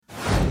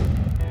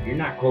you're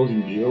not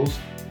closing deals,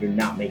 you're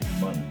not making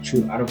money.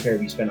 True. I don't care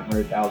if you spend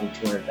 100,000,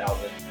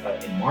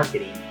 200,000 in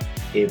marketing.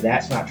 If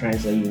that's not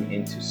translating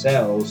into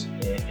sales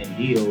and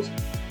deals,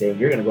 then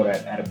you're going to go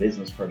out of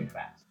business pretty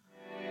fast.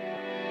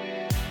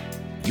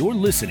 You're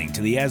listening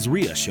to The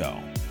Azria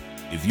Show.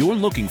 If you're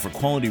looking for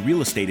quality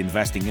real estate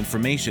investing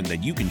information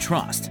that you can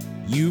trust,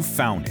 you've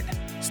found it.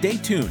 Stay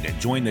tuned and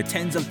join the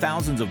tens of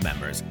thousands of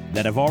members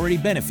that have already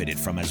benefited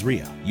from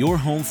Azria, your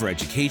home for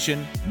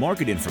education,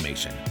 market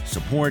information,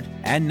 support,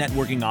 and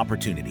networking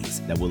opportunities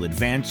that will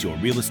advance your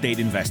real estate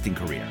investing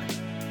career.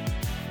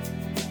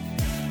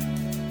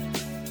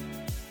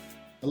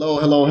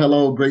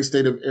 Hello, great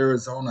state of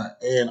Arizona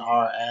and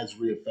our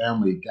Azria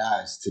family.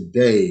 Guys,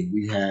 today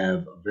we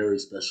have a very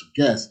special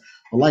guest.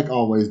 But like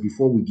always,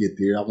 before we get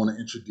there, I want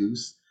to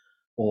introduce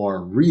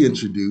or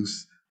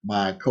reintroduce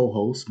my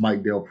co-host,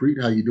 Mike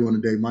Delpreet. How you doing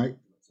today, Mike?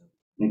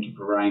 Thank you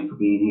for Ryan for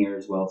being here,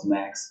 as well as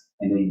Max.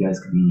 I know you guys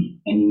could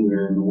be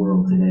anywhere in the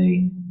world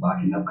today,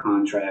 locking up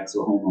contracts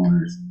with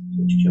homeowners,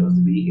 but you chose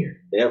to be here.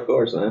 Yeah, of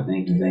course, man.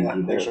 Thank you.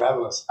 Thanks for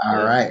having us.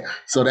 All right.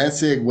 So that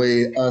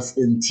segued us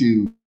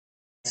into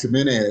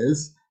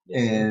Jimenez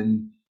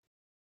and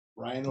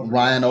Ryan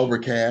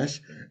Overcash.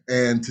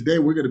 And today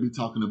we're going to be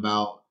talking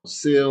about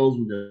sales,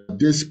 we're going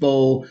to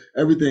dispo,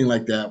 everything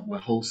like that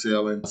with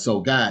wholesaling. So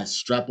guys,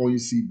 strap on your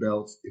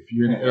seatbelts. If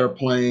you're in an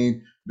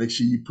airplane, make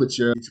sure you put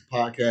your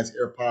podcast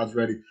AirPods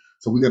ready.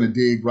 So we're going to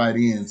dig right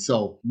in.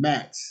 So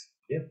Max,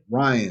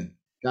 Ryan,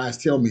 guys,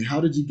 tell me,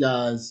 how did you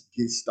guys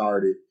get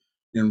started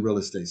in real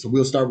estate? So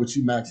we'll start with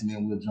you, Max, and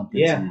then we'll jump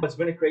into Yeah, it's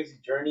been a crazy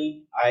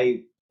journey.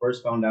 I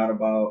first found out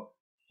about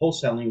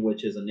wholesaling,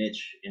 which is a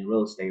niche in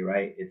real estate,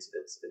 right? It's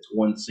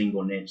one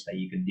single niche that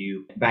you can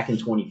do. Back in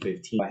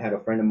 2015, I had a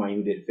friend of mine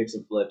who did fix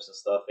and flips and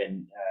stuff,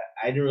 and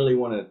I didn't really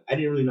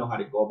know how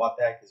to go about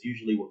that, because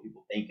usually what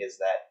people think is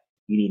that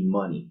you need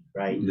money,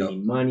 right? Yep. You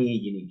need money,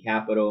 you need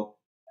capital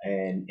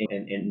and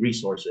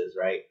resources,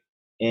 right?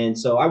 And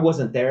so I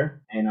wasn't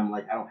there, and I'm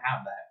like, I don't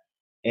have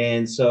that.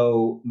 And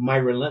so my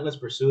relentless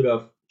pursuit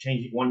of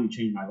wanting to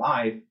change my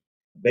life,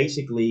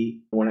 basically,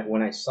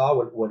 when I saw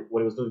what it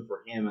was doing for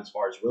him as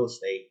far as real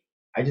estate,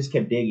 I just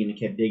kept digging and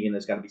kept digging.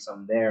 There's got to be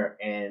something there.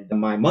 And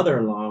my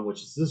mother-in-law,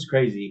 this is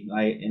crazy,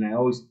 I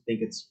always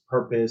think it's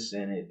purpose,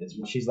 and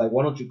she's like,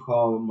 why don't you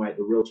call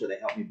the realtor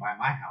that helped me buy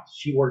my house?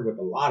 She worked with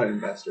a lot of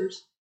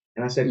investors,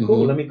 and I said,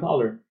 cool, let me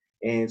call her.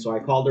 And so I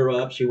called her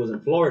up. She was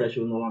in Florida. She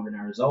was no longer in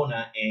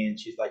Arizona, and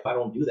she's like, I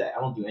don't do that. I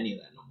don't do any of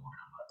that no more.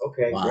 I'm like,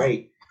 okay, Wow.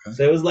 Great.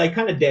 So it was like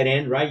kind of dead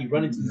end, right? You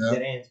run into these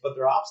dead ends, but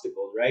they're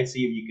obstacles, right?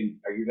 See if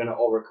are you going to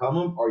overcome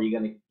them, or are you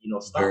going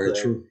to stop Very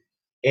there? true.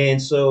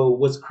 And so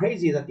what's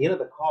crazy is at the end of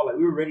the call,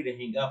 we were ready to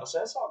hang up. I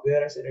said, that's all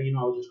good. I said, I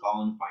was just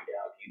calling to find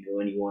out if you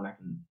knew anyone I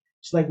can.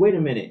 She's like, wait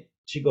a minute.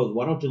 She goes,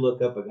 why don't you look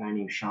up a guy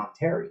named Sean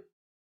Terry?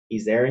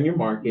 He's there in your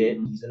market.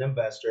 He's an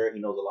investor. He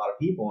knows a lot of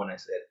people. And I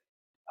said,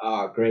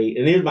 oh, great.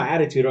 And here's my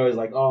attitude. I was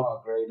like, oh,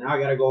 great. Now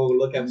I got to go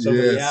look at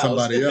somebody else.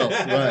 Somebody else,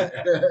 right.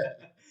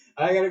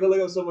 I got to go look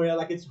up somewhere else.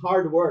 Like, it's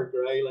hard work,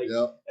 right?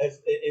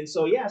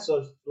 So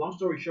long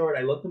story short,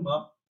 I looked him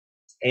up,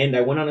 and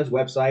I went on his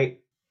website,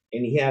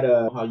 and he had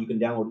how you can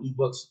download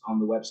ebooks on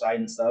the website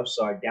and stuff.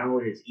 So I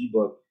downloaded his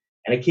ebook,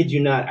 and I kid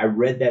you not, I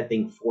read that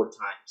thing 4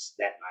 times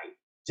that night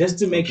just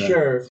to make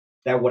sure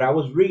that what I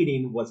was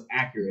reading was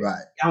accurate.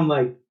 Right. I'm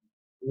like,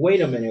 wait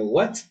a minute,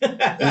 what?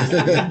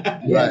 Right.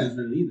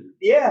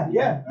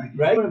 Yeah.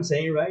 Right. What I'm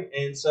saying, right?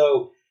 And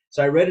so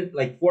I read it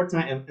like 4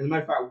 times. And as a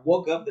matter of fact, I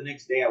woke up the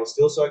next day. I was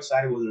still so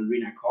excited with the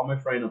reading. I called my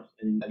friend up,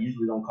 and I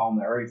usually don't call him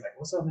that early. He's like,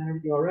 what's up, man?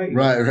 Everything all right?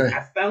 Right.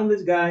 I found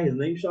this guy. His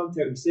name's Sean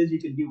Terry. He says you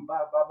can do blah,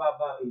 blah, blah,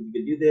 blah. You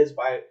can do this,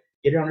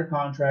 get it under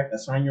contract,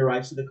 assign your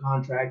rights to the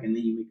contract, and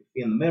then you make a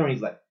fee in the middle. And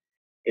he's like,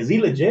 is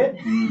he legit?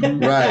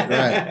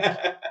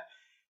 Right.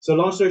 So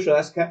long story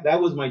short,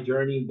 that was my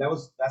journey.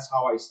 That's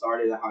how I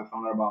started, how I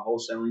found out about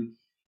wholesaling.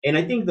 And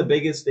I think the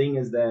biggest thing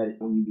is that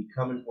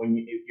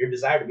if your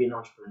desire to be an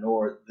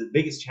entrepreneur, the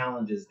biggest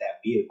challenge is that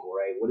vehicle,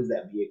 right? What is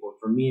that vehicle?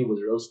 For me, it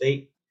was real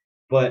estate,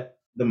 but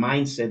the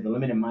mindset, the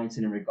limited mindset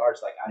in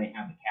regards, like I didn't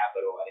have the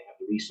capital, I didn't have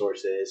the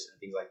resources and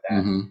things like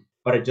that. Mm-hmm.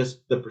 But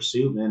the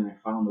pursuit, man,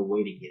 I found a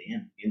way to get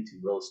into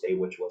real estate,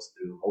 which was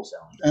through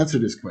wholesaling. Answer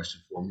this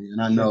question for me.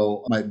 And I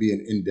know it might be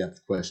an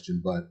in-depth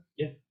question, but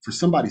for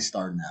somebody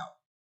starting out,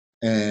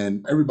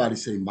 and everybody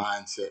say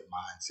mindset.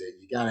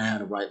 You got to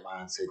have the right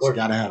mindset. You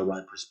got to have the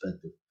right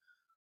perspective.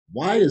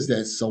 Why is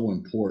that so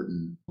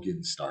important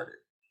getting started?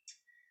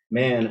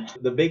 Man,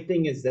 the big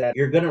thing is that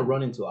you're going to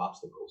run into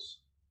obstacles.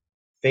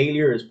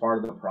 Failure is part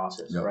of the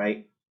process,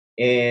 right?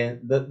 And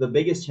the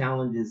biggest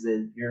challenge is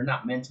that you're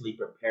not mentally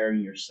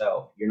preparing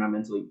yourself. You're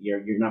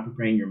not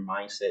preparing your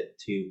mindset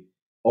to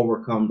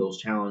overcome those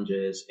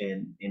challenges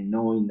and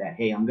knowing that,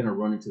 hey, I'm going to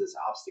run into this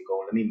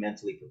obstacle. Let me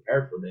mentally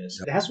prepare for this.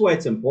 That's why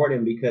it's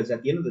important, because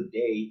at the end of the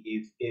day,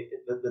 if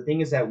the thing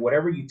is that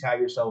whatever you tie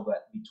yourself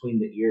at between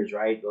the ears,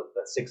 right,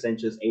 the 6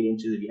 inches, 8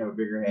 inches, if you have a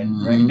bigger head,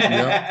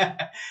 right,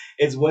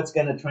 it's what's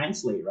going to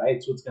translate, right?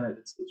 It's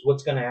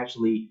what's going to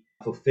actually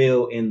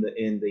fulfill in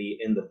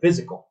the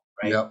physical,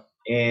 right?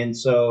 And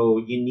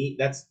so you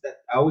need I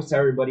always tell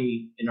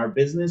everybody in our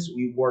business,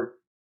 we work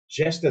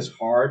just as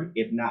hard,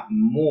 if not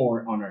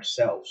more, on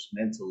ourselves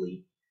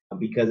mentally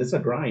because it's a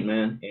grind,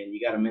 man, and you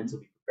got to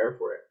mentally prepare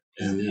for it.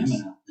 It is.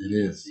 It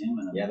is.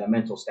 Stamina. Yeah, that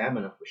mental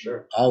stamina for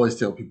sure. I always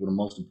tell people the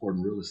most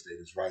important real estate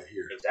is right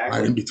here, Exactly.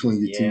 right in between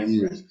your two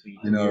ears.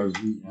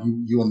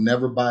 You'll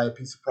never buy a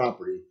piece of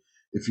property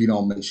if you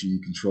don't make sure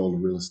you control the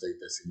real estate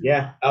that's in your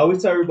Yeah, I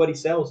always tell everybody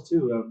sales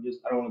too.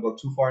 I don't want to go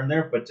too far in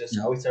there, but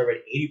I always tell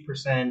everybody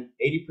 80%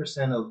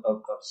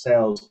 of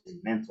sales is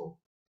mental,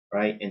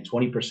 right? And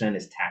 20%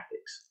 is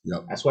tactics.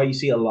 Yep. That's why you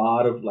see a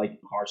lot of like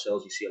car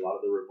sales. You see a lot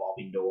of the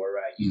revolving door,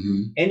 right?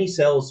 Mm-hmm. Any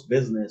sales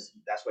business,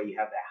 that's why you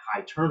have that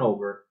high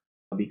turnover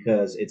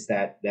because it's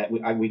that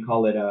we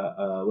call it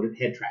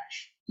head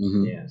trash.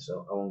 Mm-hmm. Yeah.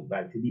 So I won't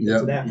back too deep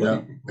into that.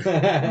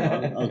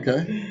 Yep.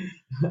 Okay.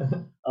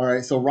 All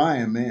right. So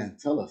Ryan, man,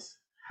 tell us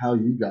how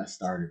you got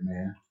started,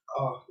 man.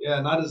 Oh, yeah,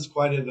 not as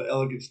quite an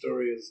elegant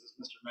story as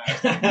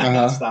Mr.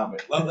 Max. Stop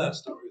it. Love that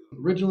story.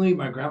 Originally,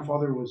 my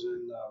grandfather was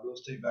in real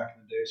estate back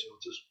in the day, so it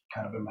was just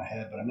kind of in my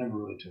head, but I never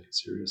really took it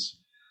serious.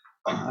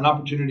 An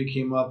opportunity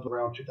came up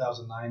around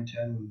 2009,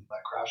 10 when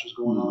that crash was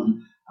going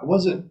on. I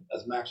wasn't,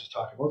 as Max was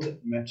talking, I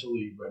wasn't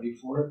mentally ready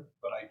for it,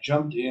 but I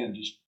jumped in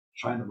just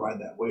trying to ride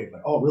that wave.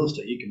 Like, real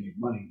estate, you can make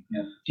money.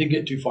 Yeah. Didn't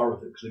get too far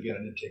with it because, again,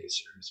 I didn't take it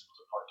serious. It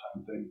was a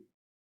part-time thing.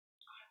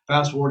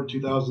 Fast forward to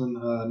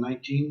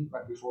 2019,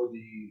 right before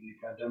the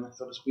pandemic,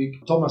 so to speak.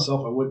 I told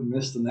myself I wouldn't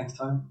miss the next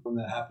time when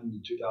that happened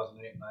in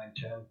 2008, 9,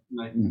 10.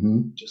 And I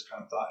just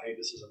kind of thought, hey,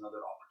 this is another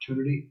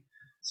opportunity.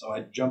 So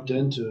I jumped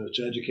into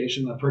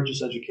education. I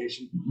purchased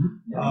education.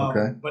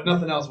 But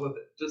nothing else with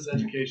it, just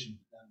education.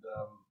 And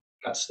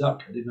got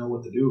stuck. I didn't know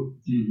what to do.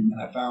 And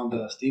I found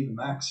Steve and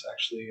Max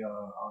actually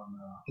on,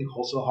 I think,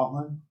 Wholesale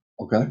Hotline.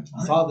 Okay.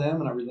 I saw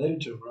them and I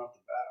related to them right off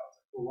the bat. I was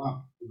like, oh,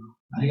 wow.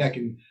 I think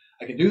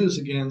I can do this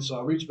again. So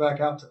I reached back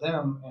out to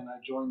them and I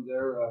joined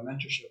their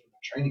mentorship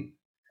and training.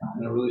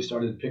 And I really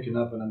started picking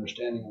up and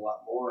understanding a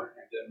lot more.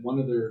 And then one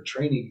of their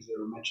trainings, they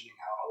were mentioning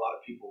how a lot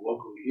of people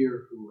locally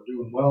here who were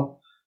doing well,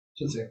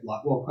 shouldn't say a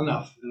lot, well,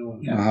 enough, I don't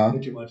want to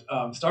say too much,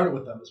 started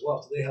with them as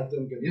well. So they helped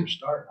them get their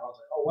start. And I was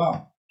like, oh,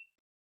 wow,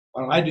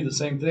 why don't I do the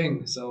same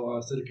thing? So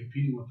instead of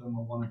competing with them,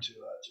 I wanted to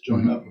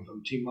join up with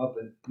them, team up,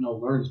 and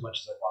learn as much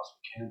as I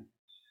possibly can.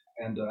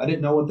 And I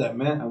didn't know what that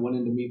meant. I went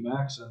in to meet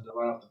Max, and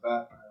right off the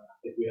bat, I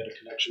think we had a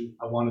connection.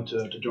 I wanted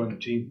to join the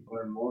team,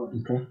 learn more.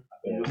 Okay.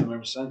 I've been with him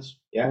ever since.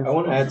 Yeah, I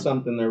want to add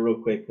something there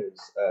real quick because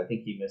I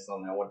think he missed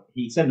on that one.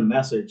 He sent a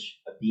message,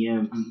 a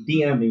DM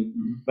me,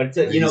 but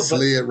it's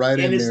slid right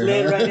in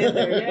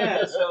there.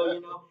 Yeah,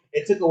 so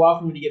it took a while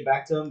for me to get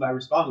back to him, but I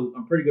responded.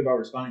 I'm pretty good about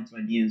responding to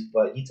my DMs,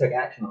 but he took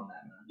action on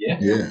that, man.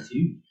 Yeah.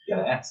 You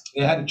gotta ask.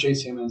 Yeah, I had to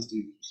chase him and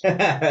Steve.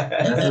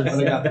 That's what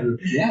I got through.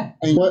 Yeah.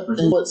 And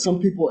what some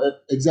people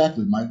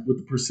exactly, Mike, with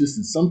the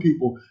persistence. Some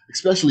people,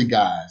 especially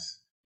guys,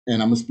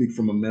 and I'm gonna speak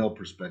from a male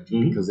perspective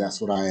because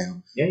that's what I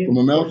am. Yeah, from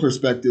a male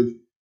perspective,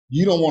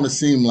 you don't want to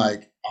seem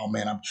like, oh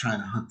man, I'm trying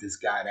to hunt this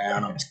guy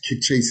down. I'm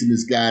chasing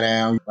this guy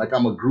down, like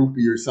I'm a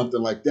groupie or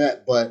something like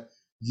that. But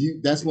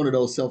that's one of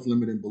those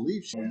self-limiting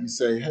beliefs where you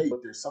say, hey,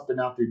 there's something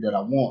out there that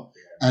I want.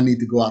 I need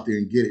to go out there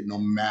and get it no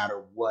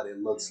matter what it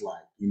looks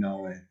like, And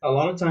a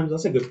lot of times,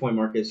 that's a good point,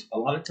 Marcus. A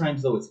lot of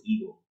times, though, it's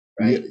ego,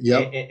 right?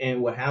 Yep.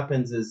 And what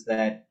happens is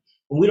that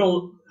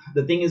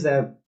the thing is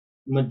that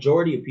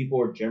majority of people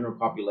or general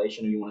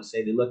population, or you want to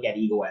say, they look at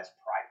ego as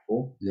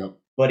prideful. Yep.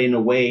 But in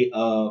a way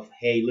of,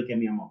 hey, look at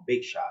me, I'm a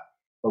big shot.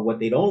 But what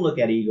they don't look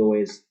at ego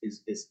is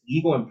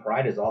ego and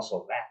pride is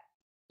also that.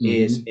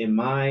 Is am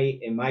I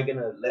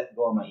gonna let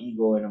go of my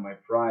ego and of my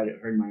pride and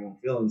hurt my own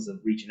feelings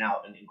of reaching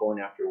out and going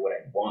after what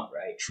I want,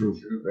 right? True.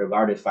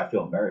 Regardless if I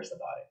feel embarrassed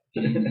about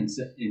it. And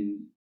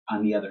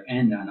on the other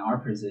end, on our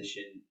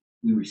position,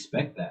 we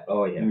respect that.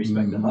 Oh yeah, we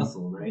respect the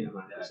hustle, right?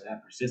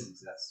 That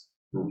persistence. That's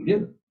what we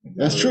do.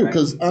 That's true,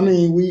 because I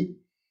mean,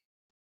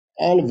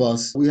 all of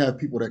us, we have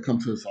people that come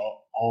to us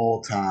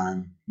all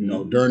time,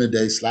 during the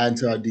day, slide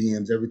into our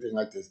DMs, everything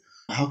like this.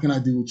 How can I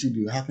do what you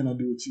do? How can I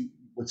do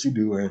what you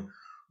do? And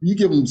you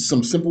give them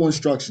some simple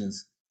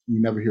instructions, you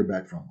never hear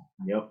back from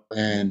them. Yep.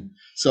 And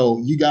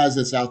so you guys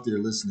that's out there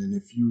listening,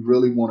 if you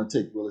really want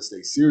to take real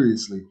estate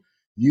seriously,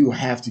 you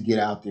have to get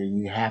out there and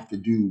you have to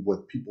do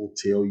what people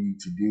tell you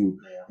to do.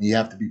 Yeah. And you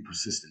have to be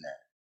persistent at it.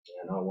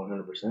 Yeah, no,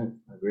 100%.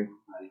 I agree,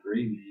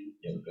 man.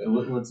 Yeah.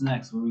 What's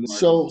next? What are we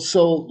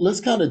so let's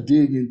kind of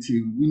dig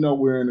into, we know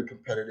we're in a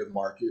competitive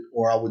market,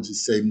 or I would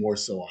just say more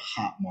so a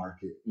hot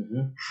market.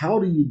 How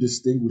do you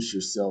distinguish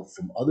yourself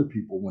from other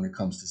people when it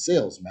comes to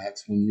sales,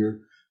 Max, when you're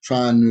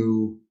trying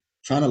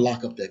to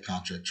lock up that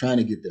contract, trying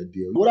to get that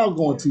deal? Without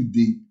going too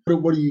deep,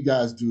 what do you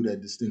guys do that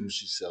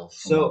distinguish yourself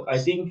from So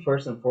others? I think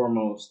first and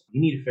foremost,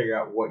 you need to figure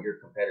out what your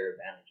competitive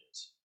advantage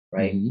is,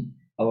 right?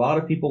 A lot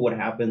of people, what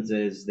happens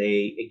is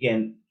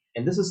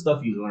and this is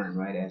stuff you learn,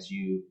 right? As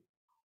you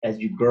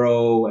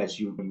grow, as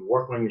you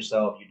work on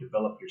yourself, you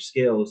develop your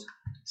skills,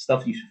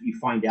 stuff you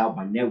find out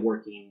by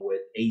networking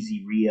with AZ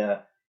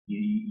RIA,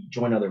 you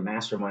join other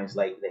masterminds,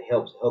 like that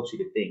helps you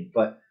to think.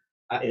 But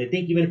I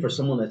think even for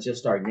someone that's just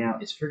starting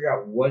out, is figure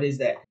out what is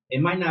that. It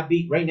might not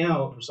be right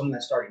now for someone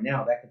that's starting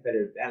now. That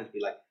competitive advantage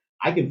be like,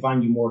 I can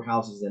find you more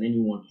houses than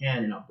anyone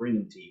can, and I'll bring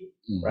them to you,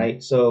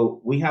 right?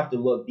 So we have to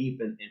look deep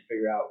and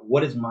figure out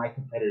what is my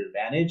competitive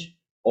advantage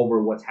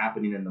over what's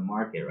happening in the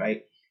market,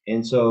 right?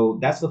 And so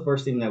that's the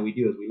first thing that we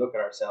do is we look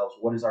at ourselves.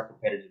 What is our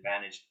competitive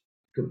advantage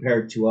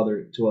compared to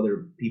other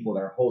people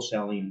that are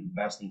wholesaling,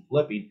 investing,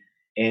 flipping?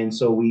 And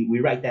so we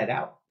write that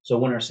out. So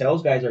when our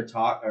sales guys are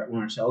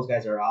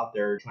out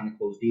there trying to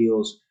close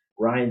deals,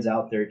 Ryan's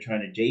out there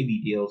trying to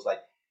JV deals,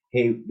 like,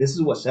 hey, this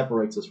is what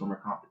separates us from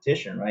our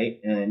competition, right?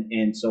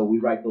 And so we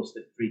write those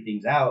three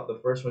things out. The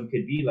first one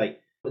could be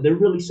like, they're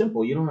really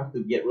simple. You don't have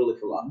to get really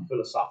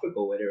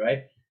philosophical with it,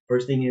 right?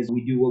 First thing is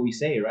we do what we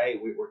say, right?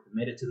 We're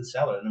committed to the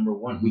seller. Number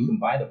one, we can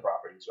buy the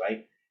properties,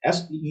 right?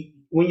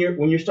 When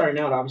you're starting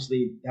out,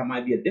 obviously that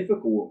might be a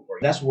difficult one for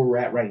you. That's where we're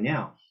at right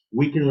now.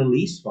 We can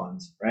release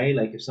funds, right?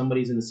 Like if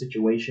somebody's in a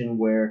situation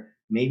where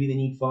maybe they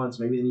need funds,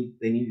 maybe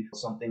they need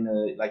something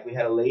to, like we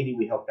had a lady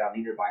we helped out,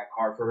 needed to buy a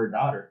car for her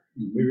daughter.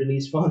 We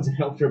released funds and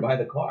helped her buy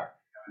the car,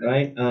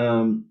 right?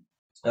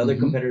 Other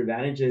competitive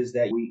advantages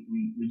that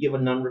we give a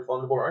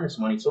non-refundable earnest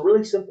money. So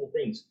really simple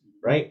things,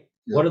 right?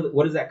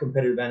 What is that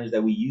competitive advantage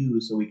that we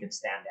use so we can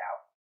stand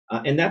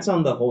out? And that's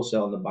on the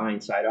wholesale and the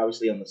buying side.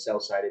 Obviously on the sell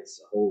side, it's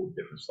a whole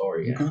different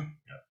story. Okay.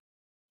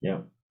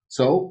 Yeah.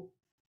 So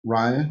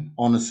Ryan,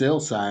 on the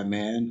sales side,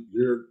 man,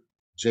 you're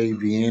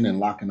JVing and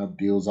locking up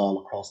deals all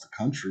across the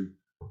country.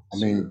 I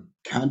mean,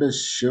 kind of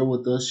share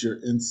with us your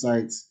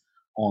insights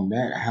on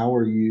that. How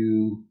are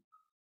you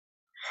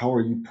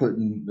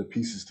putting the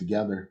pieces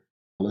together?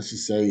 Let's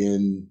just say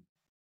in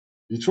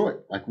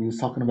Detroit, like we was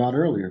talking about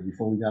earlier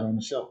before we got on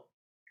the show.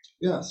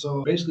 Yeah,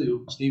 so basically,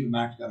 Steve and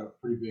Mac got a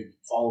pretty big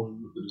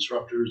following with the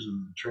disruptors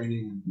and the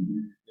training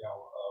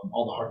and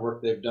all the hard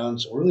work they've done.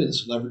 So we're really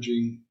just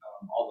leveraging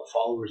all the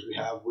followers we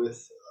have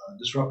with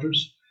disruptors.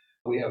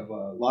 We have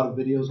a lot of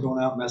videos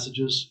going out,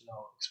 messages,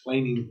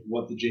 explaining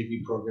what the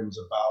JV program is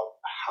about,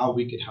 how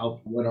we can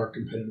help, what our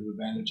competitive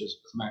advantage is,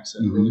 as Mac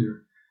said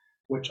earlier.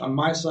 Which on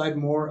my side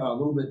more a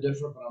little bit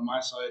different, but on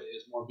my side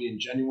is more being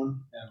genuine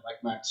and,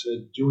 like Mac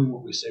said, doing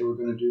what we say we're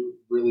going to do,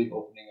 really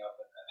opening up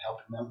and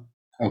helping them.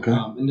 Okay.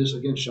 And just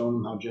again showing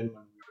them how genuine we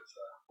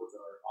are with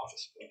our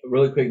office.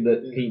 Really quick,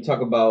 can you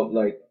talk about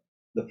like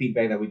the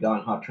feedback that we got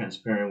and how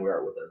transparent we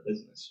are with our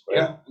business? Right?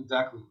 Yeah,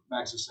 exactly.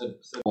 Max has said.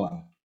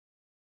 Wow.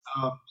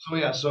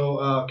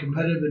 So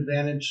competitive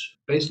advantage,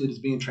 basically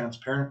just being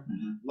transparent.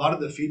 A lot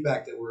of the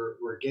feedback that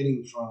we're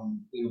getting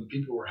from the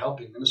people we're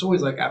helping, and it's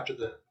always like after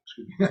the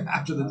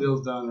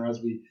deal's done or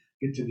as we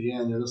get to the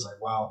end, they're just like,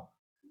 wow,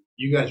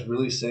 you guys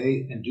really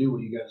say and do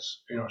what you guys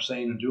are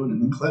saying and doing in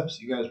the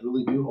clips. You guys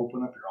really do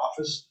open up your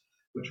office,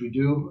 which we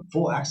do,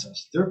 full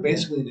access. They're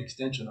basically an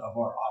extension of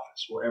our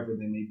office wherever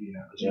they may be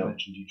at. As you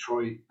mentioned,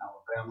 Detroit,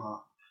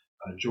 Alabama,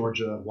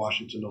 Georgia,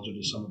 Washington. Those are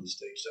just some of the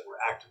states that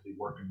we're actively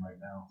working right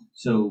now.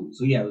 So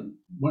yeah,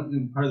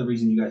 part of the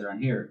reason you guys are on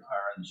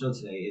the show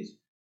today is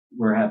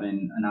we're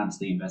having an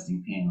honestly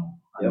investing panel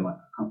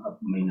on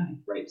May 9th,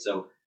 right?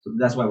 So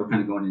that's why we're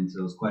kind of going into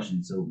those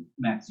questions. So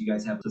Max,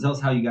 so tell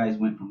us how you guys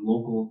went from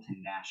local to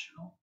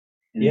national.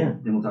 And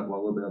then we'll talk about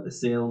a little bit of the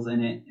sales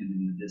in it and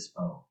then the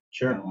dispo.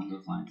 Sure. Along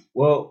those lines.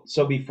 Well,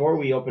 so before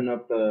we opened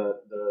up the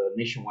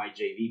nationwide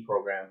JV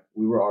program,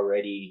 we were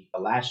already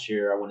last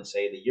year, I want to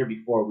say the year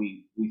before,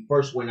 we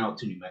first went out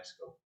to New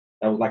Mexico.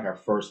 That was like our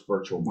first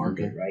virtual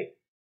market, right?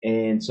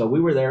 And so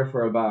we were there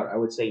for about, I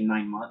would say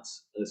 9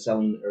 months,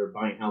 selling or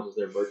buying houses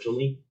there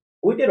virtually.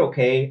 We did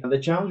okay. The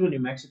challenge with New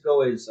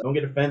Mexico is, don't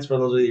get offense for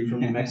those of you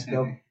from New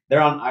Mexico, they're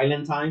on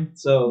island time.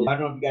 So I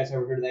don't know if you guys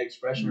ever heard of that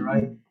expression,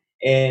 right?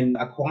 And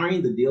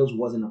acquiring the deals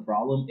wasn't a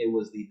problem. It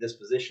was the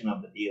disposition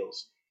of the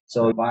deals.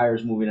 So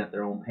buyers moving at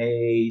their own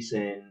pace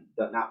and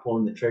not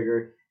pulling the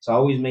trigger. So I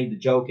always made the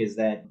joke is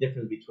that the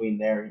difference between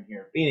there and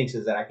here in Phoenix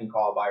is that I can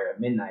call a buyer at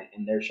midnight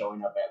and they're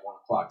showing up at 1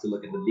 o'clock to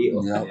look at the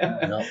deal.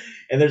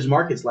 And there's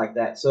markets like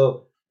that.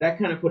 So that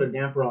kind of put a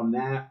damper on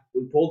that.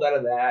 We pulled out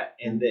of that,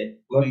 and then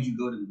what made you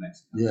go to New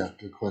Mexico? Yeah,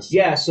 good question.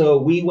 Yeah, so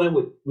we went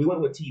with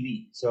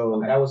TV.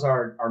 So that was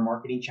our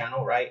marketing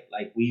channel, right?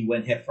 Like we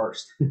went head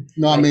first.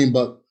 No, I mean,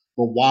 but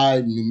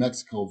why New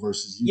Mexico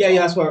versus Utah? Yeah,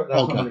 that's what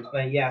I'm going to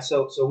explain. Yeah,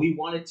 so we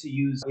wanted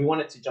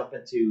to jump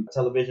into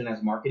television as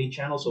a marketing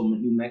channel, so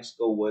New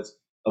Mexico was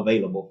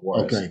available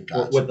for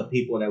us with the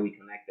people that we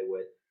connected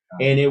with.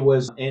 And it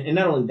was, and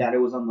not only that, it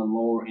was on the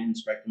lower end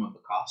spectrum of the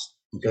cost.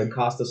 So it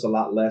cost us a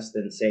lot less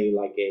than say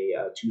like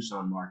a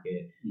Tucson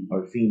market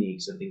or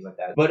Phoenix and things like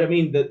that. But I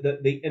mean,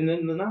 and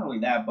then not only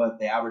that, but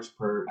the average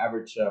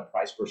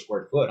price per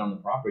square foot on the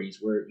properties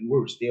they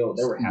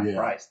were half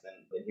price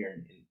than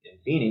here in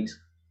Phoenix.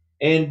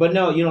 But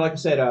no, like I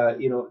said,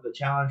 the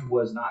challenge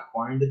was not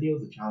acquiring the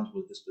deals. The challenge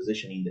was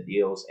dispositioning the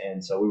deals.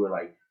 And so we were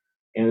like,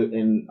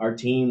 and our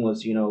team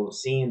was,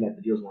 seeing that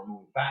the deals weren't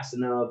moving fast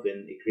enough,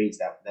 and it creates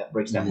that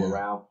breaks that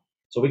morale.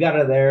 So we got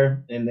out of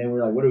there, and then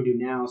we're like, what do we do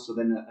now? So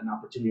then an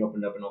opportunity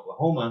opened up in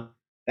Oklahoma.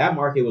 That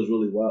market was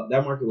really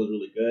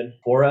good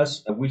for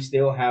us. We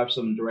still have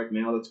some direct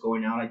mail that's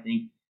going out. I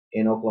think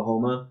in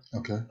Oklahoma.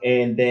 Okay.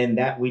 And then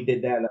we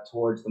did that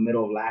towards the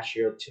middle of last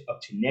year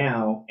up to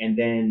now. And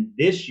then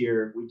this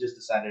year we just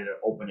decided to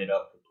open it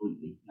up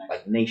completely,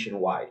 like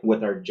nationwide,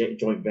 with our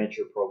joint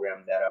venture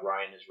program that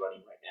Ryan is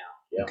running right now.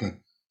 Yeah. Okay.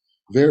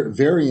 Very,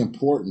 very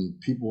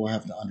important. People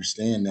have to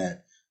understand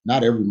that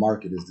not every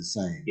market is the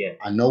same. Yeah.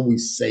 I know we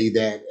say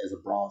that as a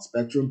broad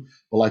spectrum,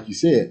 but like you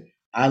said,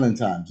 island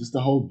time, just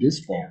the whole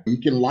disc phone.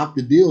 You can lock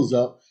the deals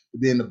up,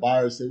 but then the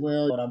buyers say,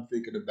 well, I'm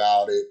thinking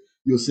about it.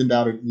 You'll send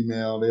out an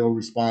email. They'll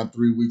respond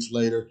 3 weeks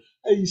later.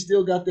 Hey, you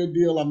still got that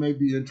deal? I may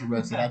be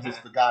interested. I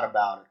just forgot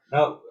about it.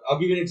 Now, I'll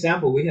give you an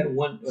example. We had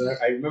one,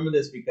 I remember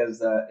this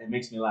because it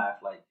makes me laugh,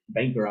 like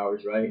banker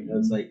hours, right? Mm-hmm.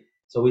 It's like,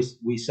 so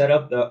we set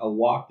up a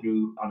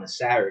walkthrough on a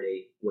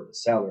Saturday with the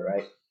seller,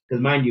 right?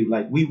 Because mind you,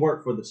 like we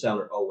work for the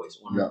seller always,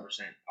 100%. Yep.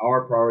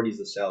 Our priority is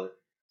the seller.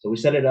 So we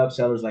set it up.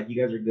 Seller's like,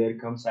 you guys are good.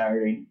 Come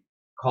Saturday.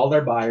 Called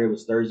our buyer. It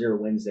was Thursday or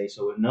Wednesday,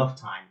 so enough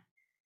time.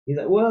 He's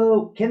like,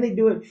 well, can they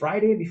do it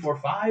Friday before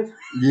 5?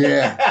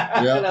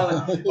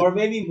 Yeah. Like, or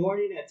maybe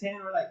morning at 10.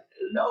 We're like,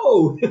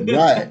 no.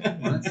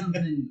 Right. Well, that's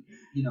something,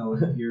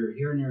 if you're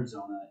here in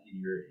Arizona and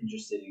you're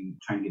interested in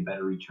trying to get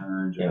better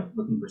returns or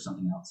looking for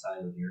something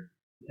outside of here,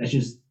 that's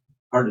just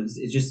part of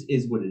it. Just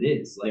is what it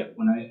is. Like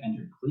when I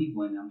entered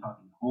Cleveland, I'm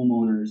talking to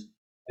homeowners.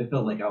 It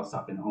felt like I was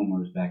talking to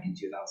homeowners back in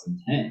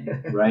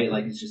 2010, right?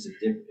 Like it's just a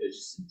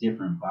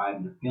different vibe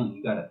and feeling.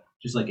 You gotta,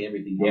 just like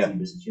everything else in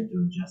business, you have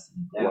to adjust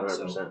and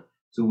adapt. 100%.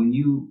 So when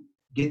you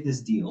get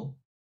this deal,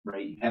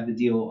 right, you have the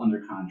deal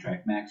under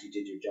contract. Max, you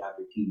did your job.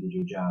 Your team did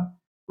your job.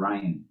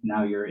 Ryan,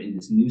 now you're in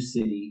this new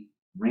city,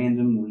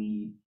 random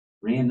lead,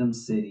 random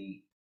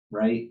city,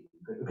 right?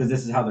 Because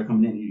this is how they're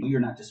coming in.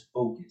 You're not just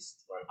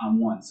focused on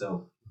one.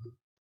 So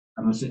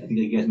I think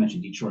you guys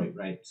mentioned Detroit,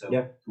 right? So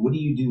what do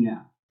you do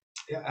now?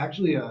 Yeah,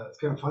 actually, it's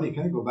kind of funny.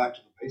 Kind of go back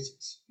to the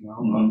basics,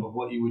 of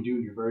what you would do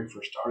in your very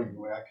first starting. The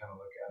way I kind of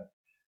look at it.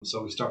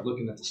 So we start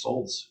looking at the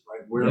solds,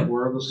 right? Where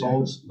are the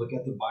solds? Look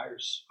at the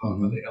buyers,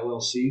 the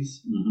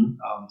LLCs.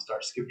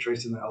 Start skip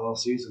tracing the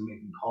LLCs and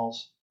making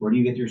calls. Where do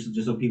you get your,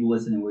 just so people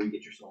listening, where do you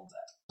get your solds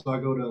at? So I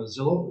go to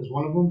Zillow is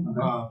one of them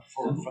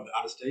for the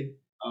out of state.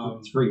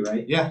 It's free,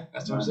 right? Yeah,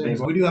 that's what I'm saying.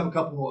 So we do have a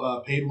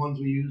couple paid ones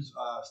we use.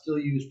 Still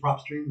use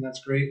PropStream,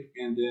 that's great.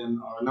 And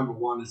then our number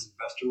one is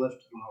InvestorLift.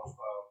 I don't know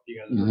if you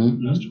guys have heard of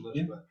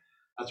InvestorLift, but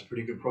that's a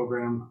pretty good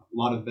program. A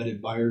lot of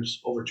vetted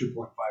buyers, over 2.5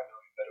 million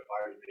vetted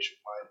buyers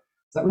nationwide.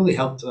 That really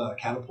helped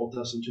catapult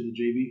us into the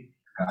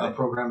JV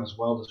program as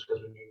well, just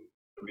because we knew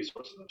the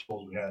resources and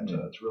tools we had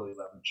to really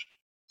leverage.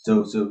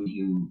 So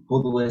you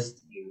pull the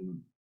list,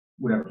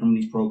 whatever from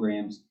these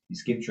programs, you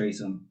skip trace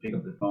them, pick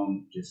up the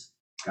phone, just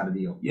got a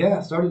deal. Yeah,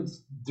 I started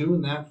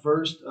doing that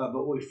first,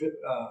 but what we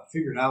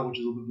figured out, which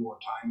is a little bit more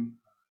time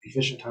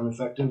efficient, time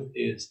effective,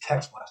 is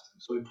text blasting.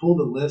 So we pull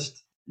the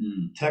list,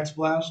 text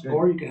blast,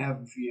 or you can have,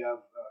 if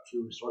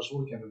you're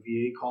resourceful, you can have a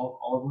VA call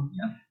all of them.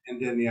 Yeah.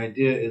 And then the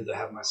idea is to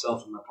have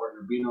myself and my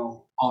partner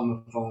Bino on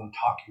the phone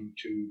talking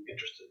to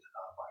interested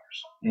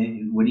buyers.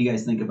 And what do you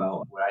guys think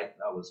about what I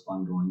thought was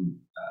fun going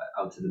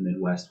out to the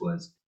Midwest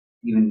was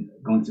even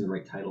going to the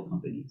right title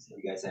companies? Have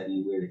you guys had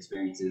any weird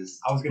experices?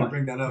 I was going to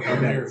bring that up.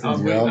 Okay. I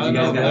was waiting.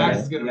 Max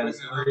is going to bring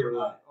that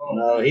up.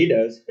 No, he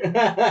does.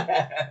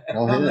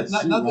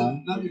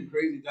 Nothing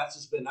crazy. That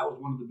was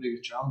one of the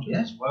biggest challenges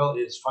as well,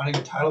 is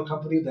finding a title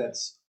company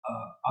that's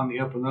on the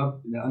up and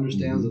up and that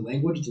understands the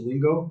language, the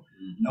lingo.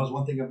 That was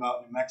one thing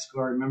about New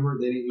Mexico. I remember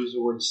they didn't use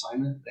the word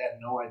assignment. They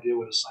had no idea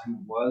what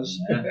assignment was.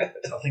 So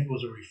I think it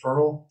was a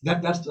referral.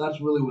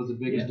 That's really was the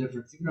biggest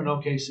difference. Even in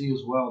OKC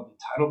as well, the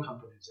title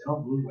companies, they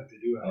don't move like they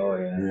do out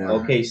here.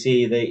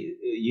 OKC,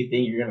 you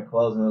think you're gonna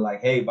close and they're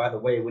like, hey, by the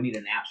way, we need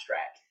an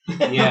abstract.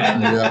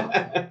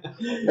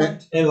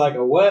 And like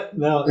a what?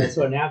 No,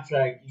 so an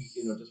abstract,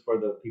 just for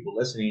the people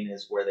listening,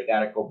 is where they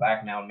got to go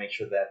back now and make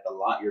sure that the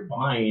lot you're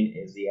buying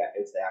is the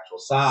actual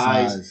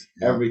size.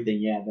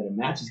 Everything, that it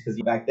matches. Because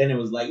back then it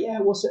was like,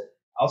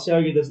 I'll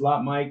sell you this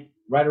lot, Mike,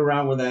 right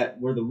around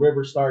where the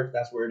river starts.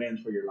 That's where it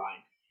ends for your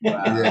line.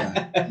 Wow.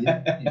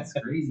 It's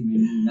crazy,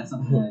 man. That's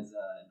something that as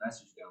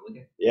investors you got to look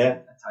at.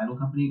 A title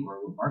company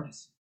or what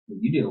Marcus, what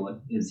you deal with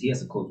is he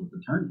has to close with the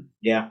attorney.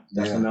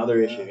 That's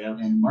another issue.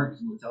 And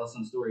Marcus will tell us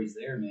some stories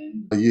there,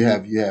 man. You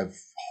have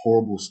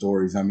horrible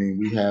stories. I mean,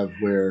 we have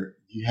where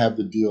you have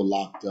the deal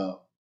locked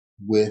up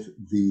with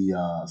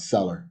the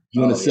seller.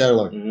 You and the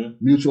seller,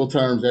 mutual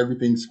terms,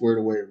 everything squared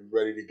away,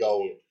 ready to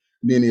go.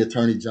 And then the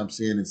attorney jumps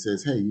in and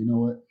says, hey, you know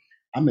what?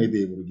 I may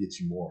be able to get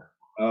you more.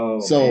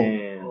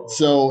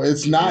 So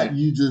it's not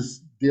you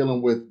just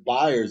dealing with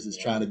buyers that's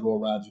trying to go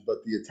around you, but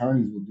the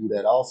attorneys will do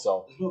that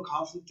also. There's no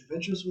conflict of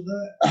interest with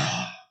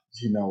that?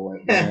 You know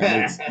what,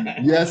 man?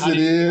 Yes, it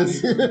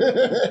is.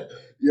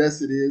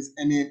 Yes, it is.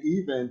 And then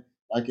even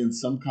like in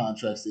some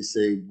contracts, they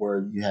say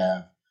where you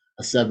have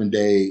a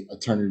 7-day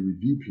attorney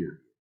review period.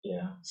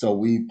 So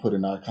we put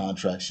in our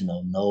contracts,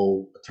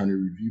 no attorney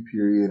review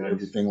period and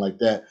everything like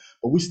that.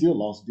 But we still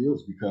lost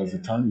deals because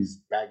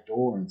attorneys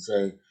backdoor and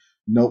say,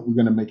 nope, we're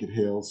going to make it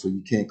hell, so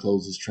you can't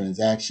close this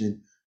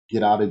transaction.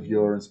 get out of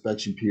your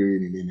inspection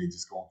period, and then they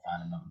just go and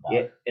find another buyer.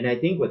 Yeah, and I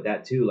think with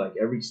that too, like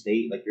every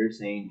state, like you're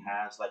saying,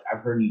 has like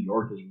I've heard New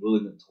York is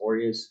really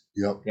notorious.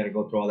 Yep. You got to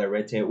go through all that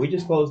red tape. We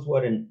just closed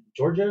what in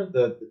Georgia,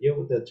 the deal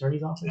with the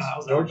attorney's office. No, that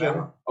was Georgia.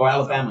 Alabama. Oh,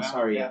 Alabama.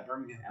 Sorry, yeah.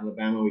 Birmingham.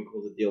 Alabama. We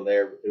closed the deal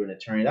there through an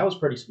attorney. That was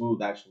pretty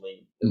smooth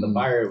actually. The Mhm.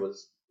 buyer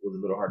was a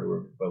little hard to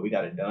work with, but we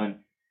got it done.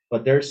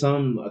 But there's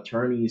some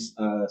attorneys,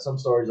 some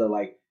stories are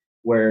like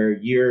where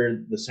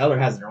the seller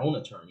has their own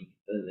attorney,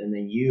 and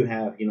then you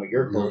have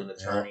your closing Yeah.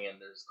 attorney, and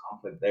there's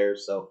conflict there.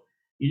 So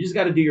you just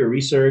got to do your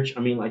research.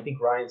 I mean, I think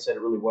Ryan said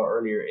it really well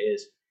earlier.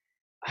 Is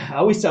I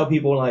always tell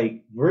people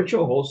like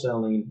virtual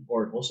wholesaling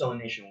or wholesaling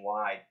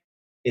nationwide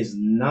is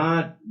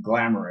not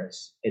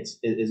glamorous. Is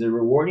it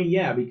rewarding?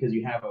 Yeah, because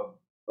you have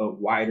a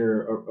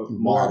wider or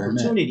more Wider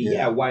net, opportunity. yeah.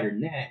 Yeah, wider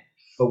net.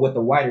 But with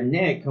the wider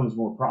net comes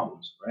more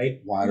problems,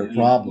 right? Wider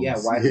problems. Yeah,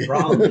 wider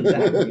problems,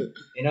 exactly.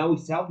 And I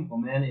always tell people,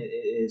 man,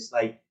 it's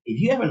like if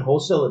you haven't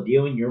wholesale a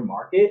deal in your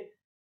market,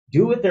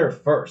 do it there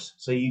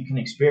first so you can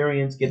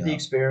get the Yeah.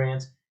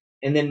 experience,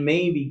 and then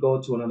maybe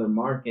go to another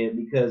market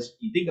because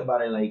you think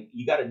about it like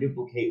you got to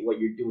duplicate what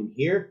you're doing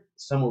here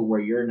somewhere where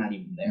you're not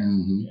even there.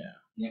 Mhm.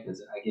 Yeah,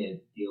 because I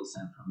get deals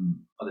sent from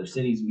other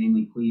cities,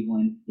 mainly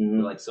Cleveland. Mhm.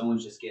 Where, like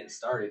someone's just getting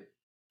started,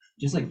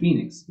 just like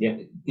Phoenix. Yeah.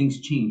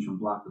 Things change from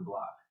block to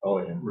block, Oh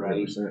yeah, right?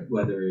 100%.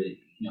 Whether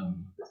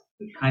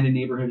the kind of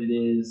neighborhood it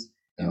is,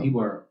 and Yeah.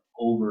 people are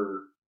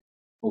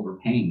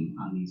overpaying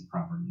on these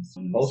properties.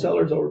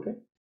 Wholesalers overpay.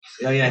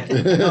 Oh yeah.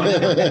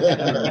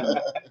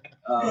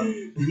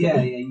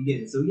 Yeah, you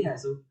get it. So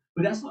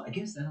but that's what I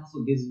guess that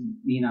also gives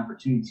me an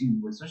opportunity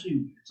too, especially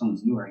if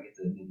someone's newer. I get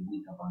to maybe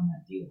link up on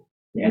that deal,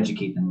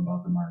 educate them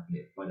about the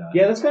market. But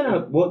Yeah, that's kind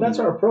of that's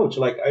our approach.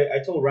 Like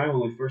I told Ryan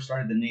when we first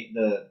started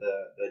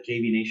the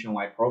JV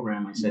Nationwide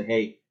program, I said,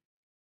 hey,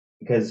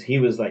 because he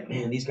was like,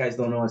 man, these guys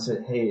don't know. I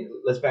said, hey,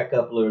 let's back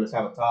up a little, let's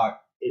have a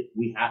talk.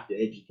 We have to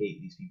educate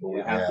these people.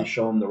 We have to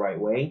show them the right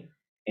way.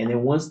 And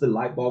then once the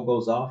light bulb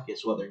goes off,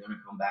 guess what? They're going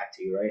to come back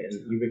to you, right? And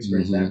you've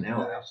experienced that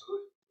now. Yeah,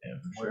 absolutely. Yeah,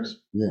 for sure.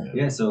 Yeah.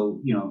 Yeah,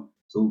 so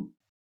so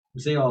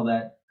we say all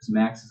that because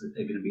Max is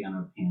going to be on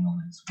our panel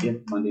next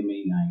week, Monday,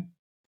 May 9th.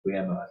 We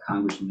have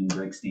Congressman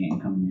Greg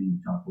Stanton coming in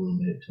to talk a little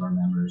bit to our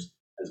members,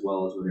 as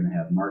well as we're going to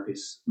have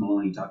Marcus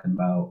Maloney talking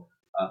about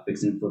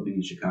fixing and flipping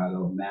in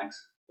Chicago,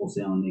 Max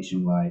wholesaling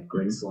nationwide,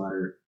 Greg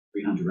Slaughter,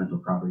 300 rental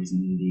properties in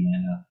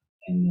Indiana,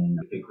 and then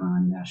Big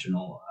Ron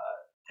National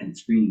Tenant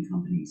Screening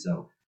Company.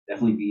 So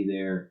definitely be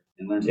there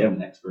and learn from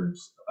the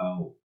experts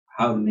about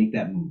how to make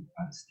that move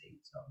out of state.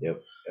 So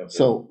Yep.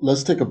 So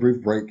let's take a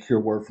brief break, hear a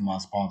word from our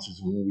sponsors,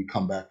 and when we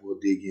come back, we'll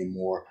dig in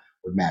more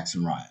with Max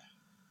and Ryan.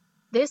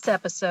 This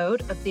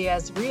episode of The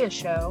Azria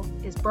Show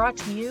is brought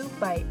to you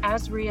by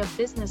Azria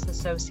Business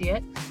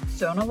Associate,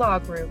 Zona Law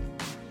Group.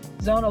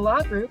 Zona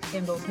Law Group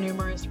handles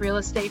numerous real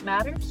estate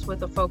matters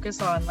with a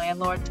focus on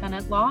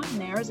landlord-tenant law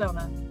in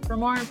Arizona. For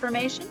more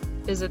information,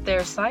 visit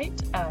their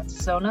site at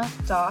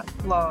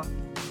zona.law.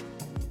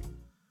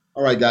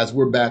 All right, guys,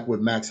 we're back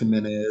with Max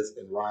Jimenez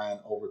and Ryan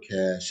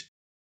Overcash.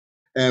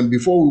 And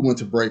before we went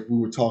to break, we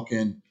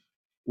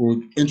were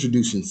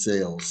introducing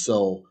sales.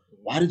 So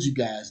why did you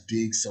guys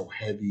dig so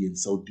heavy and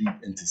so deep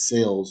into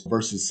sales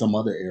versus some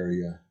other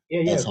area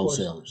as of course.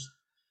 wholesalers?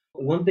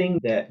 One thing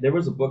that there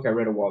was a book I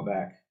read a while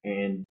back,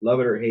 and love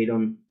it or hate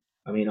him,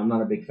 I mean, I'm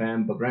not a big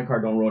fan, but Grant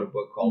Cardone wrote a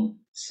book called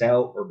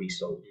Sell or Be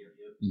Sold.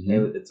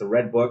 Mhm. It's a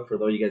red book for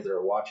those of you guys that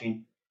are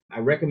watching. I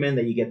recommend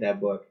that you get that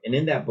book. And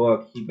in that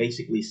book, he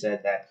basically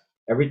said that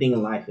everything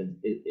in life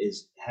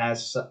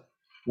has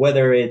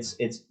whether it's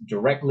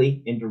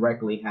directly,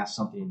 indirectly, has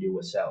something to do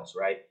with sales,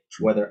 right?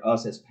 True. Whether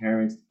us as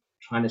parents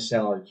trying to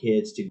sell our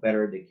kids to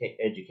better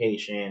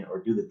education or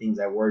do the things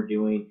that we're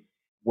doing,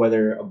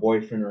 whether a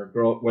boyfriend or a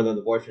girl, whether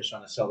the boyfriend's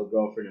trying to sell the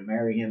girlfriend and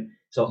marry him,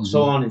 so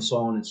on and so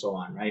on and so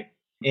on, right?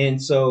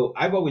 And so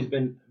I've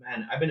been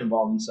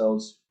involved in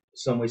sales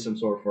some way, some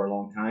sort for a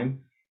long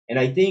time. And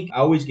I think I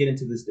always get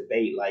into this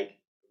debate, like,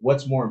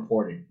 what's more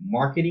important,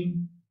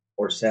 marketing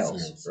or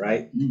sales,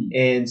 right?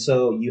 And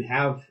so you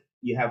have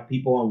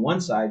people on one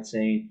side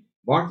saying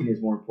marketing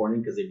is more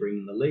important because they bring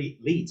in the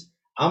leads.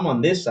 I'm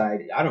on this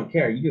side. I don't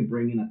care. You can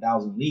bring in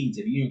 1,000 leads.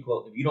 If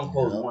you don't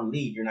close one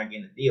lead, you're not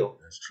getting a deal.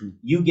 That's true.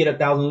 You get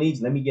 1,000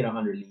 leads. Let me get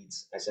 100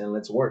 leads. I said,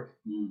 let's work.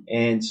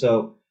 And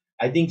so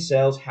I think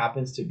sales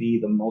happens to be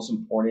the most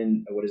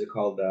important,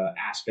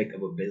 aspect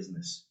of a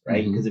business,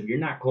 right? Because if you're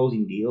not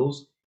closing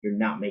deals, you're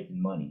not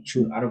making money.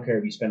 True. I don't care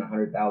if you spend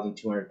 100,000,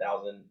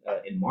 200,000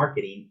 in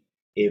marketing.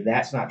 If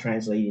that's not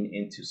translating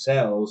into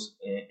sales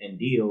and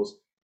deals,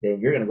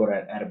 then you're going to go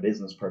out of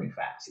business pretty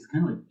fast. it's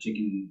kind of like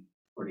chicken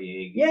or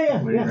the egg.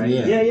 Yeah, right?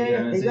 Yeah. You know what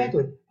I'm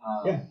exactly.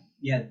 saying?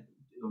 Yeah.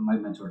 My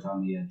mentor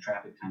taught me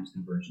traffic times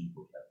conversion.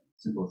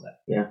 Simple as that.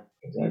 Yeah,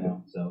 exactly. You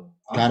know, so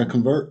Gotta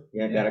convert.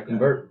 Yeah, gotta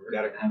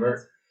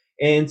convert.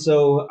 And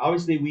so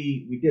obviously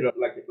we did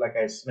like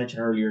I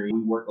mentioned earlier,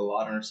 we work a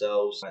lot on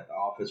ourselves at the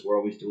office. We're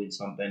always doing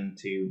something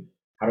to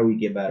how do we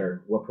get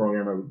better? What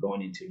program are we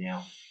going into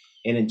now?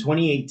 And in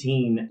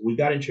 2018, we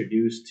got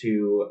introduced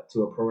to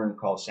a program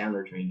called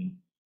Sandler Training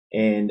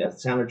and a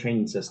Sandler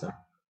Training System.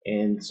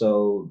 And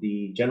so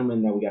the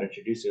gentleman that we got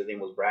introduced to, his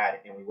name was Brad,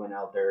 and we went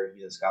out there.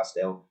 He's in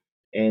Scottsdale,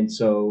 and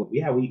so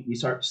yeah, we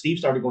started. Steve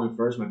started going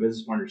first. My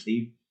business partner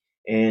Steve,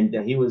 and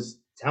he was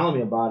telling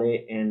me about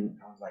it, and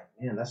I was like,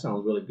 man, that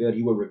sounds really good.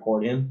 He would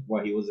record him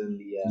while he was in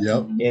the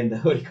in the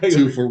hood.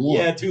 2 for 1.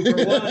 Yeah, 2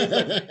 for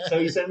 1. So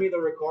he sent me the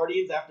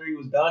recordings after he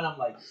was done. I'm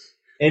like,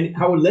 and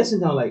I would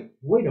listen. I'm like,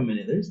 wait a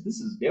minute, this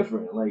is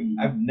different. Like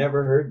I've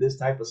never heard this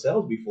type of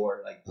sales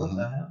before. Like what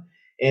the hell?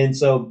 And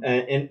so,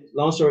 and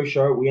long story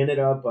short, we ended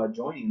up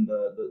joining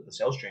the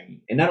sales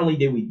training. And not only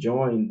did we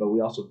join, but we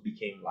also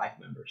became life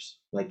members.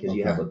 Like, because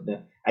you have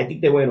I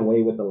think they went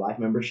away with the life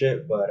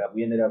membership, but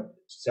we ended up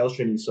sales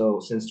training.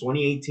 So since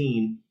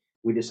 2018,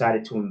 we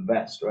decided to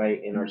invest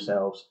in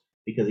ourselves,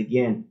 because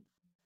again,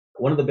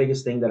 one of the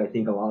biggest things that I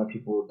think a lot of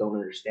people don't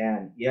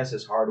understand. Yes,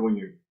 it's hard when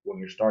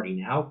you're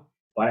starting out.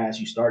 But as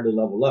you start to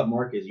level up,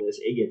 Marcus,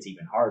 it gets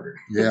even harder.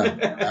 Yeah,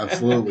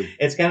 absolutely.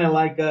 It's kind of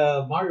like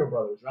Mario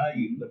Brothers, right?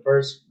 The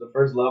first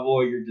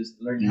level, you're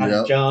just learning how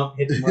to jump,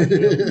 hit the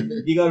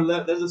mushroom. You go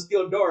to there's a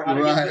steel door. How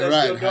do you get to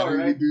that steel door, how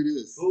do we do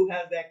this? Who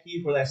has that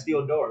key for that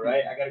steel door,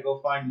 right? I got to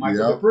go find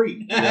Michael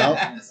Dupree.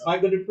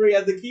 Michael Dupree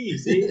has the key.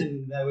 See,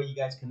 and that way you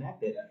guys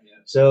connected.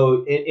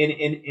 So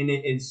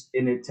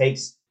it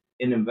takes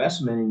an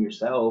investment in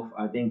yourself.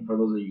 I think for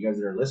those of you guys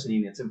that are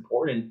listening, it's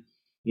important.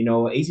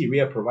 AZ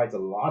REIA provides a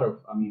lot of,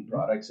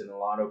 products and a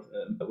lot of,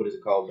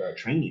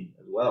 training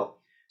as well.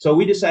 So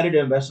we decided to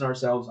invest in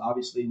ourselves.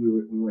 Obviously,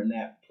 we were in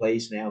that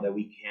place now that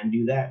we can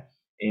do that.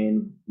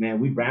 And, man,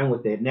 we ran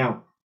with it.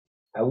 Now,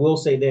 I will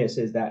say this,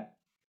 is that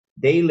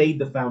they laid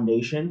the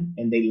foundation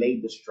and they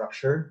laid the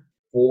structure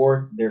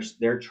for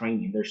their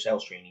training, their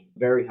sales training,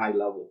 very high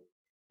level.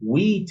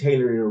 We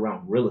tailored it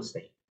around real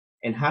estate.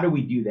 And how do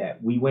we do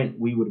that? We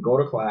would go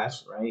to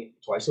class, right,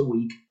 twice a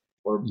week.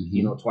 Or,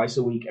 twice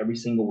a week, every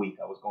single week,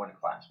 I was going to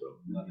class,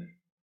 bro.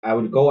 I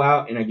would go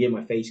out and I get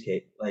my face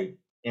kicked.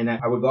 And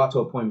I would go out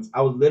to appointments.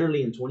 I was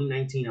literally in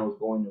 2019, I was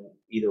going to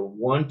either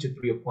 1 to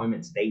 3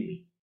 appointments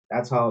daily.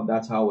 That's how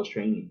I was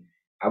training.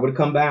 I would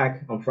come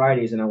back on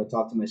Fridays and I would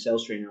talk to my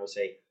sales trainer. I would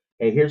say,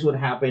 hey, here's what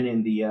happened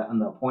in the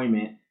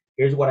appointment.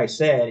 Here's what I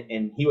said.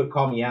 And he would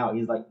call me out.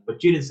 He's like,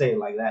 but you didn't say it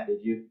like that,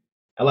 did you?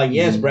 I'm like,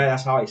 yes, Brad,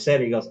 that's how I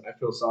said it. He goes, I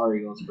feel sorry.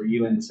 He goes, for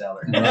you and the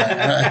seller. You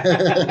got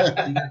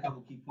a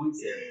couple key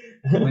points there.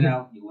 You went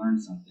out, you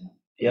learned something,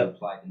 you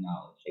applied the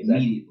knowledge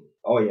immediately.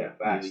 Oh, yeah,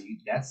 fast.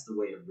 That's the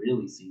way it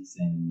really sinks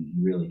in and you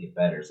really get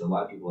better. So a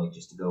lot of people like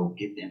just to go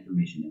get the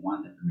information. They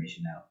want the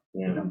information out.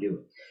 They don't do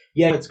it.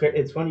 Yeah, it's great.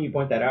 It's funny you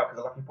point that out, because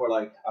a lot of people are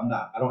like,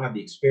 I don't have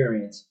the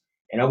experience.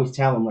 And I always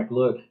tell them, like,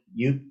 look,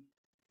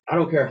 I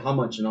don't care how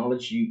much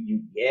knowledge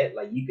you get.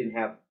 Like, you can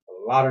have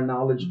a lot of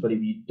knowledge, but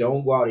if you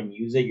don't go out and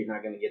use it, you're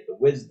not going to get the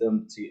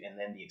wisdom and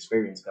then the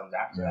experience comes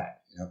after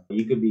that. Yep.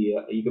 You could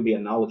be a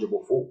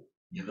knowledgeable fool.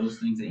 Yeah, those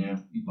things that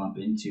you bump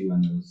into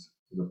on those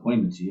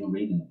appointments, you don't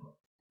read in the book.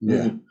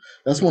 Yeah,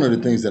 that's one of the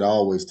things that I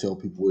always tell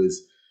people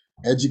is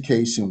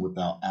education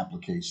without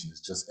application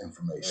is just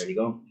information. There you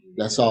go.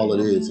 That's all it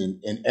is,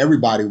 and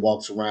everybody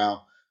walks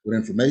around with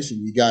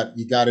information. You got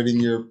it in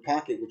your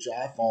pocket with your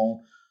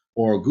iPhone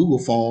or a Google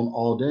phone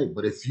all day,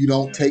 but if you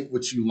don't take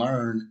what you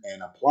learn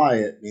and apply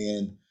it,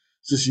 then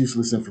it's just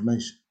useless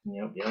information.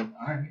 Yep. All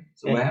right.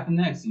 So what happened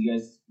next?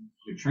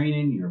 You're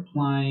training, you're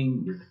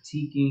applying, you're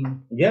critiquing.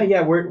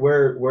 Yeah.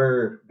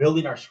 We're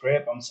building our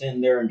script. I'm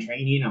sitting there in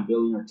training. I'm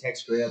building our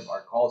text script,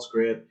 our call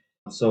script.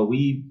 So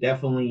we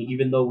definitely,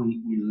 even though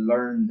we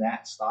learned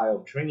that style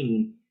of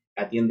training,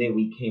 at the end of the day,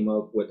 we came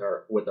up with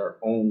our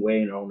own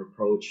way and our own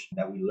approach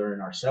that we learn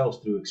ourselves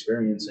through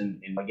experience.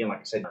 And again,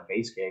 like I said, our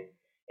face kick.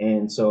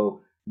 And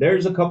so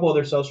there's a couple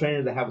other sales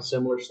trainers that have a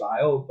similar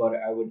style, but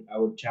I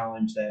would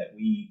challenge that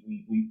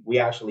we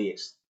actually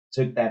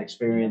took that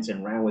experience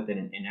and ran with it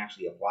and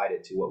actually applied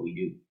it to what we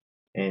do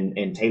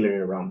and tailored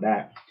it around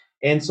that.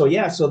 And so,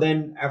 so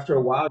then after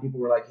a while, people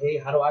were like, hey,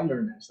 how do I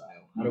learn that style?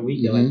 How do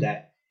we get like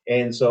that?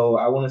 And so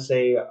I want to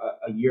say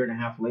a year and a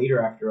half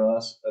later after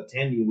us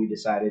attending, we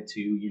decided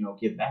to,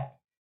 give back.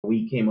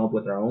 We came up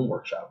with our own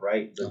workshop,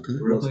 right?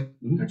 Real quick,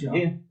 cut you off.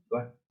 Yeah, go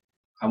ahead.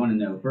 I want to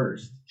know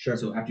first. Sure.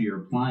 So after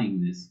you're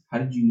applying this, how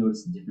did you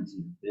notice the difference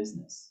in your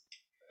business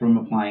from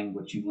applying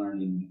what you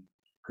learned and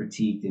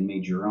critiqued and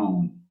made your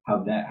own?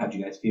 How'd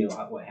you guys feel?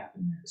 What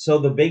happened there? So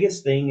the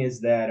biggest thing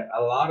is that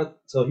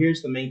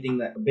here's the main thing,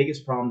 that the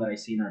biggest problem that I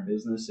see in our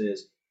business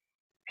is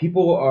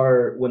people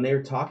are, when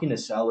they're talking to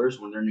sellers,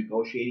 when they're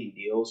negotiating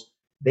deals,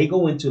 they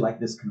go into like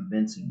this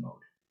convincing mode.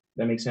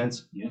 That makes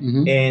sense? Yeah.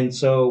 Mm-hmm. And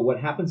so what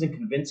happens in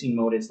convincing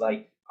mode is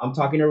like, I'm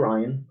talking to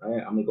Ryan,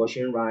 right? I'm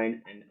negotiating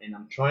Ryan and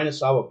I'm trying to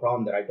solve a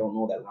problem that I don't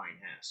know that Ryan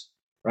has,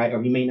 right?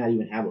 Or he may not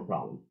even have a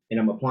problem, and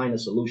I'm applying a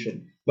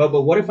solution. But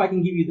what if I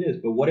can give you this?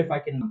 But what if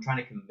I'm trying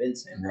to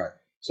convince him? Right.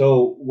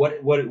 So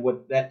what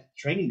that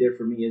training did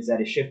for me is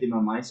that it shifted my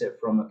mindset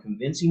from a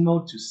convincing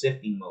mode to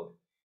sifting mode.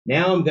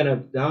 Now I'm going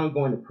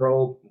to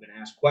probe. I'm going to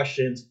ask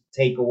questions,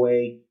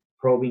 takeaway,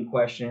 probing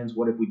questions.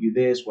 What if we do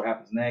this? What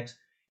happens next?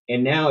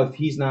 And now if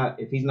he's not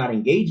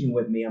engaging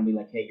with me, I'll be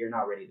like, hey, you're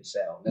not ready to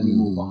sell. Let me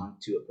move on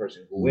to a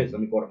person who is.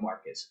 Let me go to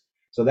Marcus.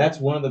 So that's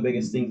one of the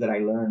biggest things that I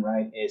learned,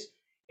 right? Is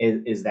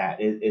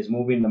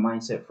moving the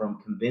mindset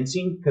from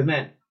convincing, because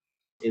man,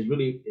 is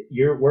really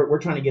we're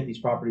trying to get these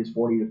properties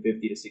 40 to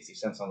 50 to 60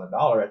 cents on the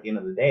dollar. At the end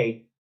of the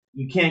day,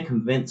 you can't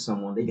convince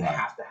someone. They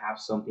have to have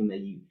something that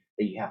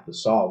you have to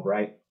solve,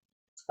 right?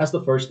 That's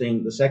the first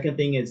thing. The second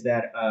thing is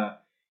that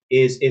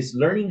is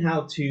learning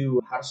how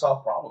to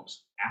solve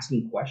problems,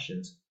 asking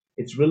questions.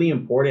 It's really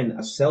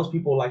important.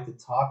 Salespeople like to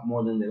talk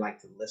more than they like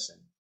to listen.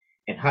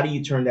 And how do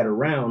you turn that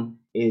around?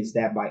 Is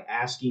that by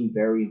asking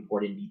very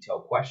important,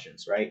 detailed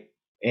questions, right?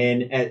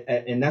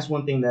 And that's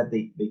one thing that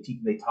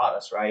they taught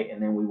us, right?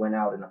 And then we went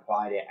out and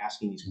applied it,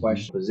 asking these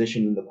questions,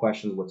 positioning the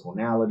questions with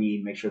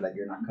tonality, make sure that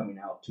you're not coming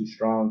out too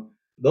strong.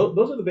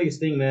 Those are the biggest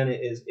thing, man.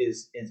 Is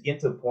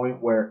get to the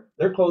point where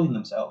they're clothing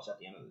themselves at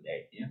the end of the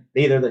day.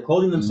 Yeah. They're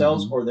clothing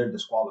themselves or they're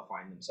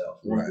disqualifying themselves.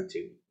 One of the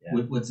two.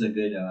 Yeah. What's a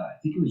good? I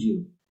think it was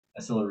you.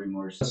 A seller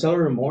remorse. A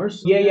seller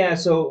remorse? Yeah.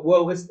 So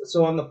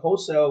on the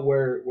post sale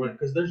where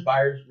because there's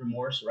buyer's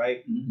remorse, right?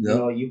 Mm-hmm. You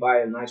know, you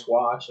buy a nice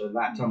watch or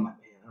laptop. I'm like,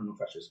 man, I don't know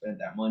if I should spend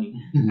that money.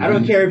 I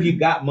don't care if you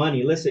got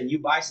money. Listen, you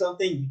buy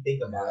something, you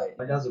think about it.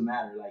 It doesn't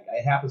matter. Like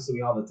it happens to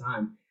me all the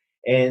time.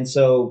 And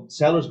so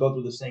sellers go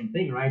through the same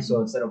thing, right? So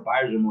instead of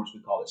buyer's remorse,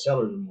 we call it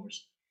seller's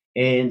remorse.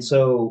 And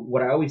so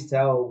what I always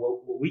tell,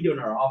 what we do in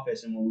our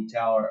office and when we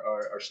tell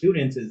our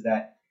students is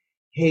that,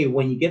 hey,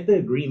 when you get the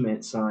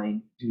agreement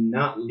signed, do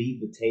not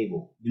leave the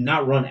table. Do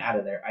not run out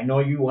of there. I know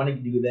you want to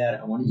do that.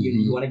 I want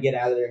you want to get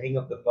out of there, hang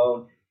up the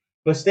phone,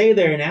 but stay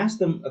there and ask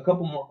them a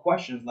couple more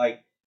questions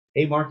like,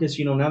 hey, Marcus,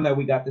 now that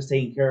we got this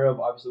taken care of,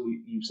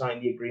 obviously you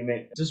signed the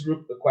agreement. Just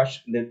a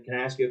question. Can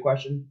I ask you a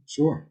question?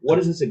 Sure. What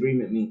does this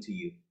agreement mean to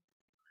you?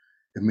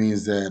 It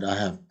means that I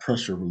have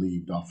pressure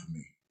relieved off of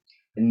me.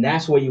 And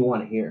that's what you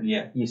want to hear.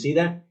 Yeah. You see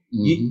that?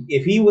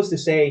 If he was to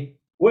say,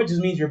 well, it just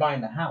means you're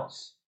buying the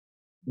house,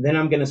 then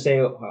I'm going to say,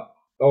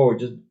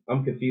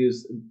 I'm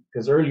confused.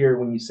 Because earlier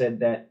when you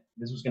said that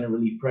this was going to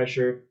relieve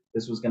pressure,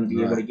 this was going to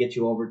be able to get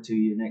you over to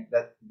your next,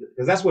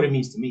 because that's what it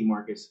means to me,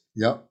 Marcus.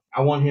 Yep.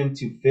 I want him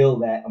to feel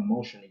that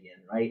emotion again,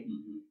 right?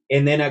 Mm-hmm.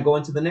 And then I go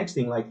into the next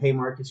thing, like, hey,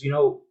 Marcus,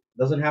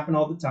 doesn't happen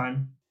all the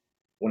time.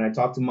 When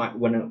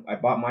I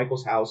bought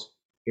Michael's house,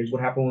 here's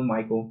what happened with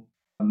Michael.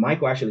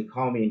 Michael actually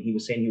called me and he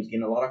was saying he was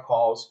getting a lot of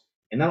calls.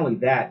 And not only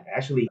that,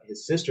 actually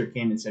his sister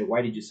came and said,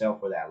 why did you sell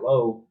for that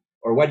low?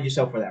 Or why did you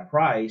sell for that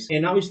price?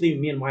 And obviously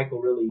me and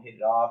Michael really hit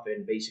it off.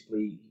 And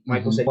basically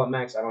Michael said, what,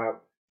 Max,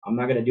 I'm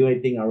not going to do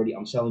anything already.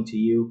 I'm selling to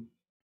you.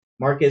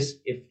 Marcus,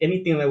 if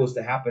any of that was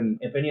to happen,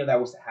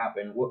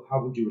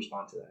 how would you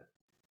respond to that?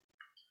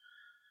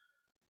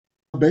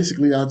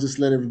 Basically, I'll just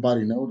let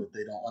everybody know that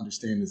they don't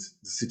understand the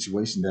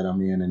situation that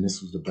I'm in, and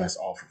this was the best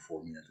offer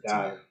for me at the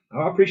time.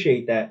 I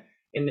appreciate that.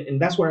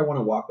 And that's where I want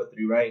to walk with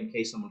you, right? In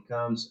case someone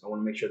comes, I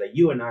want to make sure that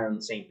you and I are on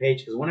the same page.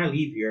 Because when I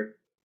leave here,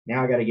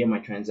 now I got to get my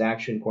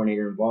transaction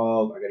coordinator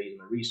involved. I got to use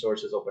my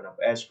resources, open up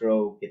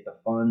escrow, get the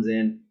funds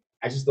in.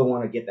 I just don't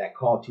want to get that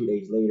call 2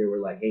 days later.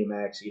 We're like, hey,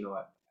 Max, you know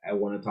what? I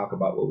want to talk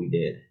about what we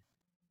did.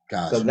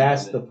 Gotcha. So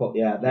that's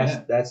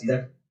that's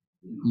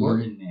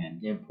important, man.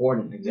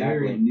 Important,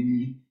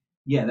 exactly.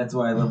 Yeah, that's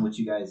why I love what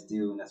you guys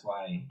do, and that's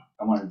why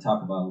I wanted to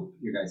talk about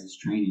your guys'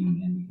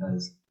 training, and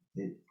because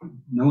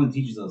no one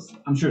teaches us.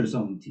 I'm sure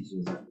someone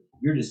teaches us.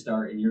 You're just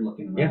starting, you're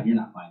looking around, you're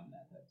not finding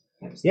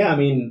that. Yeah, I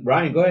mean,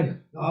 Ryan, go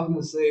ahead. No, I was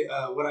going to say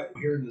what I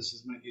hear in this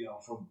is,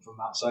 from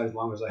outside as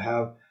long as I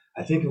have,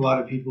 I think a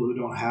lot of people who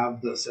don't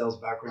have the sales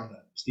background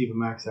that Steve and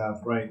Max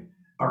have, right,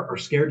 are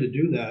scared to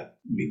do that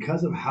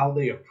because of how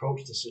they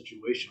approach the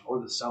situation or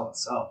the sell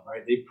itself,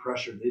 right? They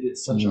did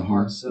such a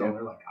hard sell. Yeah.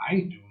 They're like, I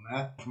ain't doing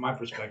that. From my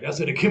perspective, that's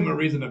going to give them a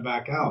reason to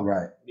back out.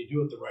 Right. You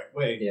do it the right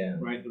way,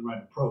 right? The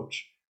right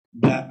approach.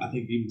 That I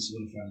think even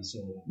solidified the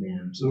sale.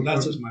 Man. So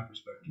that's just my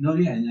perspective. No,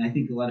 yeah, and I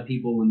think a lot of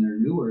people when they're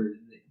newer,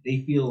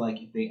 they feel like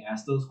if they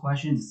ask those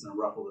questions, it's going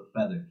to ruffle their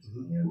feathers,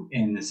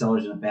 and the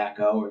seller's going to back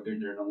out, or they're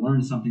going to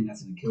learn something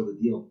that's going to kill the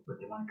deal,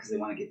 but they want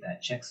to get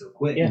that check so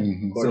quick. Yeah,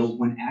 So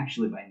when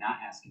actually by not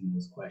asking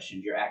those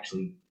questions, you're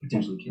actually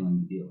potentially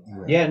killing the deal.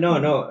 Right. Yeah, no,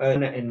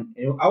 and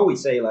I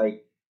always say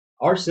like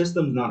our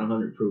system's not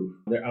 100 proof.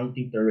 I don't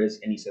think there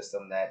is any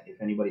system that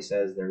if anybody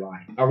says they're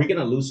lying. Are we going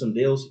to lose some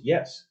deals?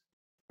 Yes.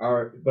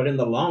 But in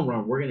the long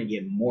run, we're going to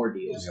get more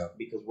deals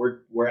because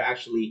we're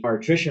actually our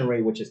attrition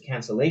rate, which is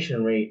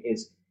cancellation rate,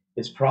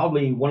 is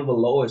probably one of the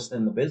lowest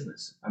in the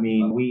business. I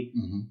mean, we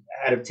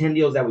out of 10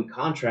 deals that we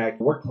contract,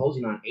 we're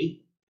closing on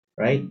 8,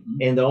 right? Mm-hmm.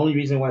 And the only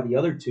reason why the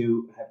other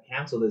 2 have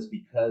canceled is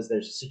because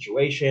there's a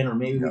situation, or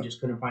maybe we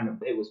just couldn't find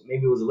it was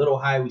a little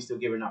high. We still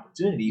give it an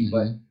opportunity,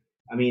 but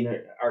I mean,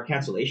 our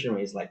cancellation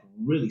rate is like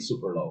really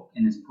super low.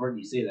 And it's important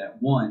you say that.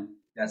 One,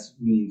 that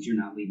means you're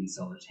not leaving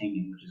sellers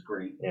hanging, which is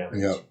great.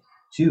 Yeah.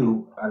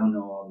 2, I don't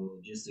know all the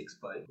logistics,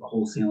 but the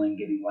wholesaling,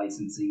 getting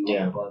licensing,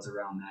 all the buzz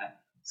around that.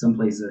 Some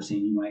places are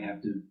saying you might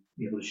have to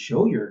be able to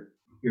show your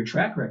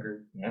track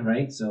record,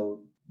 right?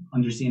 So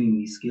understanding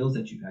these skills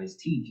that you guys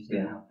teach is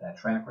going to help that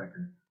track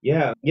record.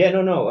 Yeah,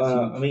 no.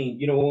 I mean,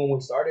 when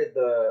we started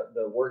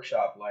the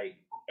workshop, like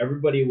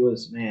everybody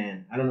was,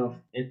 man, I don't know.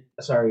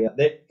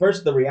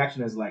 First the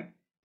reaction is like,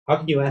 how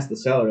can you ask the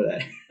seller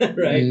that,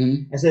 right?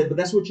 Mhm. I said, but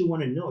that's what you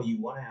want to know.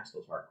 You want to ask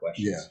those hard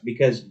questions Yeah.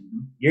 because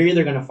you're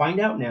either going to find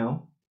out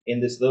now in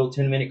this little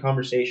 10-minute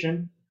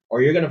conversation,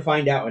 or you're going to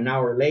find out an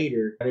hour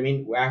later. I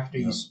mean, after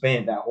Yeah. you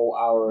spent that whole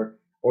hour,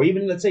 or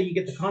even let's say you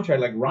get the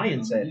contract, like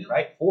Ryan said,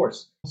 right?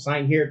 Force,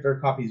 sign here,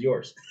 third copy's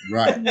yours.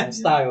 Right. That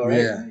style, right?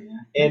 Yeah.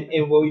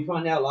 And what we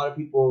find out, a lot of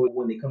people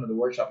when they come to the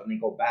workshop and they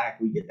go back,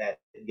 we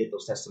get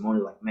those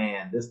testimonials like,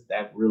 man,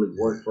 that really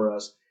worked for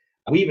us.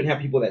 We even have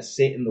people that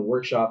sit in the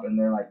workshop and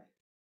they're like,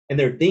 and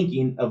they're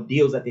thinking of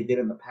deals that they did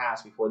in the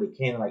past before they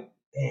came, like,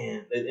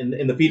 damn.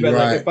 And the feedback,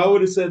 Right. like, if I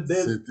would have said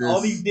this, Said this, all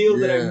these deals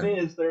that yeah.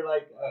 I missed, they're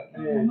like,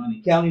 Counting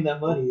money. counting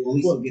that money. At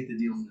least we'll get the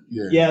deals in the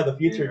future. Yeah. Yeah, the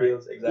future Yeah, right.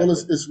 deals, exactly. Well,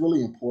 it's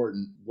really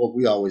important. What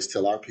we always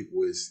tell our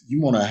people is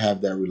you want to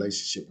have that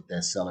relationship with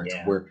that seller to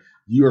Yeah. where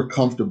you're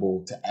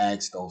comfortable to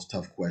ask those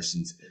tough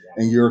questions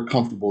Exactly. and you're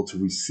comfortable to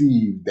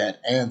receive that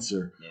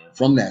answer Yeah.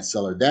 from that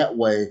seller. That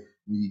way,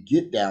 when you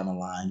get down the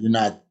line, you're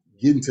not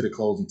getting to the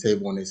closing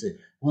table and they say,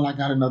 well, I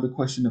got another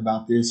question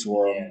about this,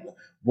 or Yeah.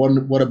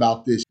 what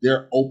about this?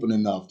 They're open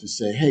enough to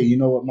say, hey, you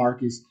know what,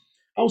 Marcus?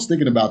 I was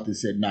thinking about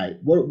this at night.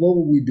 What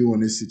would we do in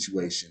this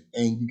situation?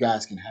 And you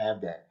guys can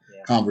have that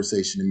Yeah.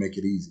 conversation and make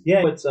it easy.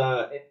 Yeah,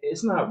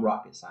 it's not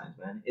rocket science,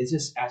 man. It's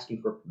just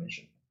asking for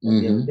permission. At the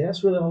end of the day,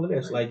 that's really all it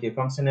is. Like if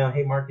I'm saying now,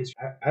 hey Marcus,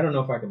 I don't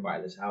know if I can buy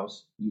this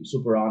house. You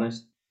super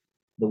honest.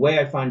 The way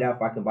I find out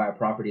if I can buy a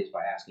property is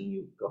by asking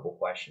you a couple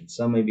questions.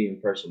 Some may be in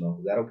personal.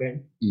 Is that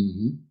okay?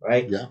 Mm-hmm.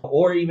 Right? Yeah.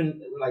 Or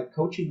even like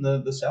coaching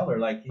the seller.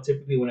 Like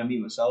typically when I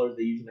meet with sellers,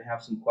 they usually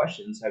have some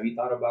questions. Have you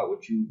thought about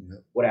what you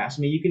would ask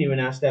me? You can even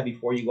ask that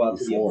before you go out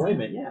to the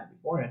appointment. Yeah,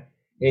 beforehand.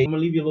 Hey, I'm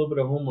gonna leave you a little bit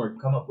of homework.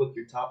 Come up with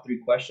your top 3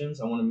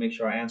 questions. I want to make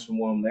sure I answer them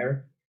while I'm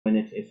there. And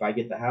if I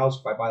get the house,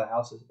 if I buy the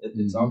house,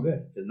 it's all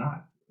good. If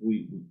not,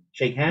 we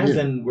shake hands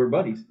and we're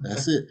buddies.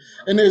 That's it.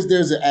 And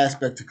there's an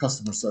aspect to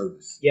customer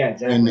service Yeah,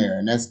 exactly. in there,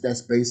 and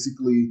that's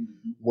basically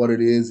what it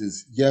is.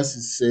 Is yes,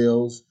 it's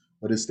sales,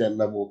 but it's that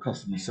level of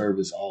customer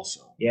service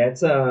also. Yeah,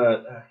 it's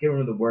I can't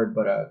remember the word,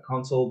 but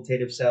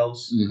consultative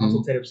sales. Mhm.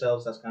 Consultative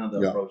sales. That's kind of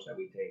the Yeah. approach that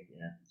we take.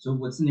 Yeah. So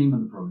what's the name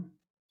of the program?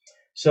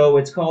 So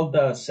it's called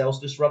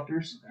Sales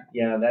Disruptors.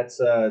 Yeah, that's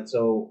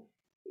so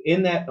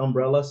in that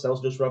umbrella,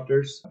 Sales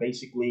Disruptors.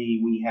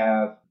 Basically, we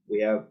have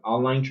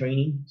online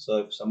training. So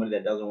if somebody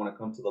that doesn't want to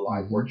come to the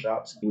live Mhm.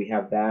 workshops, we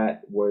have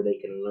that where they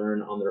can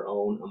learn on their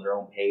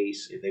own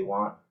pace if they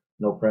want.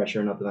 No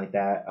pressure, nothing like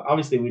that.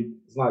 Obviously,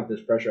 it's not like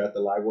there's pressure at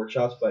the live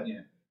workshops,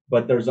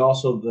 but there's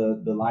also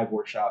the live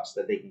workshops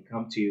that they can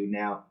come to.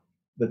 Now,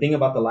 the thing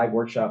about the live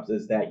workshops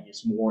is that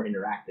it's more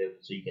interactive,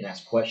 so you can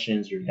ask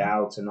questions, your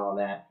doubts, and all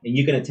that, and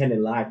you can attend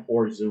it live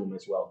or Zoom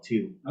as well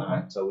too.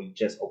 Okay. So we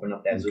just opened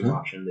up that Zoom Okay.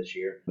 option this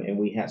year, and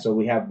we have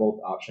both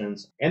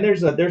options. And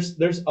there's other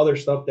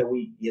stuff that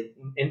we get.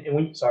 And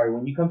when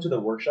you come to the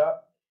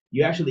workshop,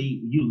 you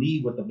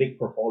leave with a big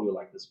portfolio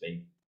like this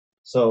big.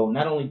 So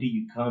not only do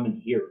you come and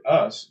hear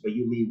us, but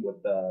you leave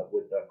with the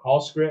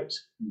call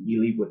scripts, you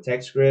leave with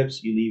text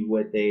scripts, you leave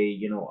with a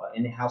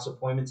in-house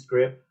appointment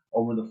script,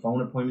 over the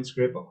phone appointment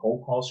script, a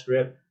cold call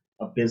script,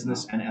 a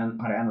business and how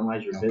to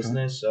analyze your Okay.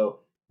 business.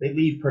 So they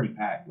leave pretty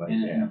packed. Like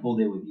And a full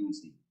day with you and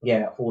Steve.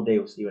 yeah, a full day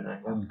with Steve and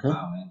I. Yeah. Okay.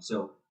 Wow, man.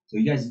 So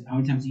you guys, how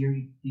many times a year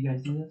do you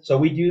guys do this? So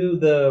we do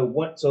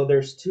so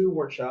there's 2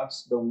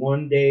 workshops. The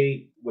one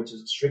day, which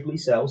is strictly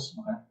sales.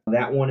 Okay.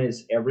 That one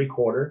is every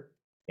quarter.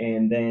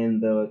 And then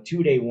the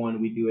 2-day one,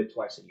 we do it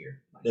twice a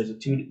year. There's a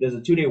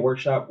 2-day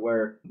workshop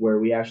where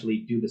we actually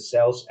do the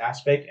sales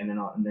aspect, and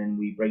then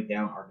we break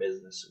down our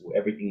business,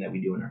 everything that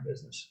we do in our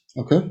business.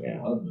 Okay.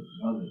 Yeah. Love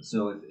it.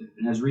 So if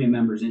an Azria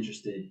member is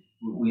interested,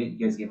 you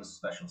guys give us a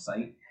special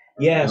site.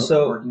 Yeah.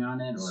 So working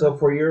on it. Or? So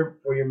for your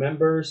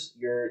members,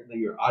 your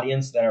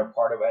audience that are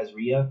part of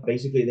Azria,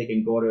 basically they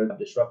can go to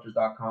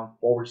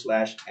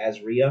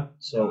disruptors.com/Azria.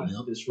 So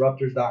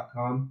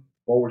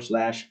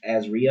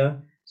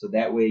disruptors.com/Azria. So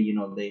that way,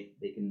 they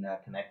can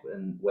connect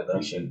with us.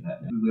 Appreciate that.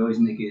 We always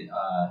make it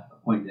a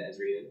point that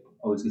Azria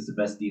always gets the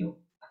best deal.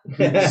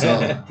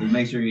 So So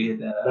make sure you hit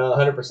that. no,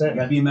 100%. You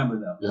gotta be a member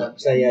though. Yeah.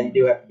 So yeah, you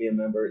do have to be a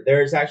member.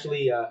 There's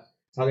actually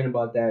talking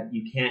about that.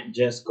 You can't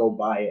just go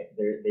buy it.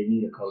 They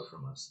need a code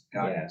from us.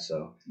 Got it. Yeah.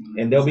 So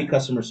and there'll be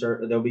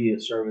there'll be a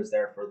service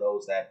there for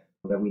those that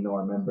we know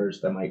are members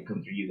that might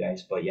come through you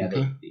guys. But yeah,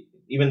 Okay.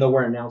 even though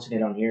we're announcing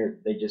it on here,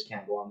 they just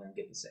can't go on there and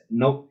get the same.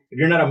 Nope. If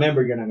you're not a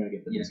member, you're not gonna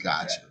get the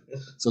discount. Gotcha.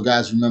 So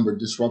guys, remember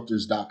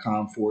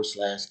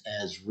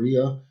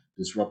disruptors.com/Azria,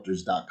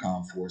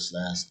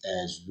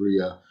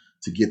 disruptors.com/Azria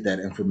to get that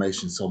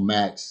information. So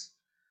Max,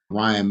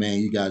 Ryan, man,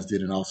 you guys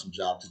did an awesome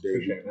job today.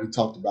 Appreciate it, man. We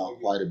talked about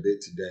quite a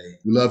bit today.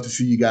 We love to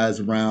see you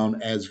guys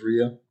around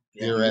Azria.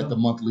 They're at the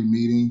monthly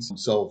meetings.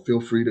 So feel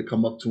free to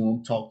come up to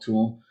them, talk to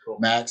them. Cool.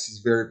 Max is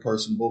very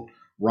personable.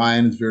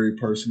 Ryan is very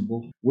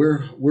personable.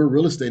 We're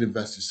real estate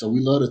investors, so we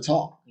love to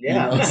talk.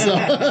 Yeah.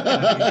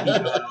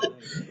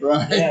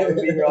 Right. Yeah, we'll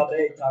be here all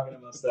day talking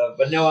about stuff.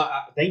 But no,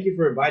 thank you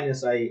for inviting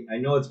us. I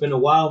know it's been a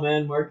while,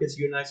 man. Marcus,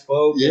 you and I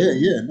spoke.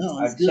 Yeah. No,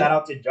 it's good. Shout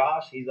out to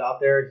Josh. He's out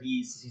there.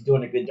 He's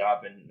doing a good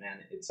job, and man,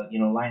 it's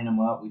lining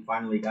them up. We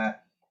finally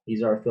got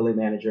He's our affiliate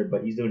manager,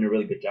 but he's doing a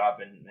really good job.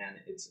 And man,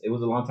 it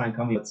was a long time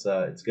coming. It's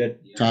good.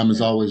 Time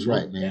is always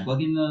right, man.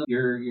 Plug in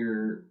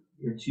your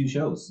 2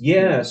 shows.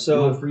 Yeah. So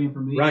you want free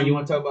information. Ryan, you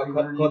want to talk about free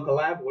Club learning?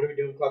 Collab? What are we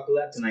doing Club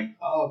Collab tonight?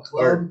 Oh,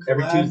 Or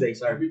every Collab, Tuesday,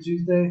 sorry. Every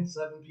Tuesday,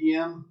 7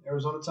 p.m.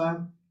 Arizona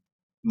time.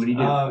 What do you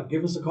do?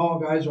 Give us a call,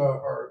 guys,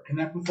 or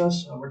connect with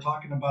us. We're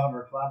talking about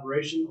our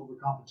collaboration over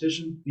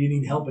competition. If you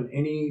need help in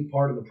any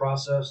part of the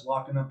process,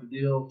 locking up a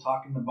deal,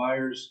 talking to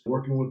buyers,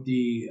 working with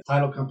the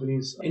title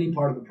companies, any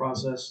part of the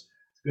process,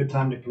 it's a good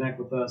time to connect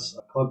with us.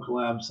 Club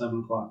Collab, 7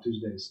 o'clock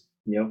Tuesdays.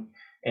 Yep.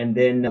 And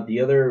then the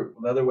other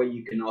way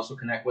you can also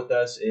connect with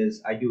us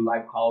is I do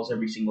live calls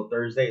every single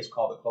Thursday. It's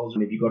called The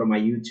Closer. If you go to my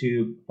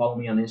YouTube, follow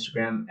me on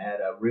Instagram at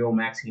Real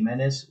Max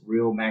Jimenez.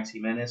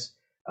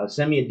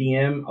 Send me a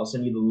DM. I'll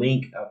send you the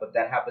link. But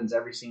that happens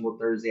every single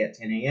Thursday at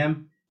 10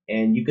 a.m.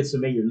 And you can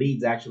submit your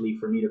leads actually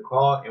for me to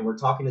call. And we're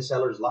talking to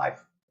sellers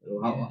live.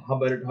 How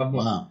better?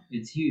 Wow.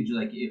 It's huge.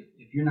 Like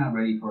if you're not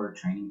ready for a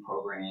training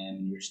program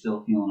and you're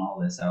still feeling all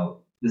this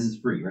out, this is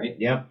free, right?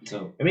 Yeah.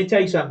 So let me tell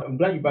you something. I'm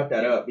glad you brought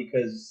that up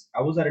because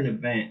I was at an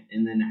event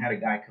and then I had a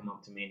guy come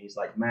up to me and he's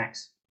like,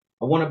 Max,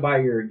 I want to buy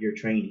your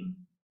training.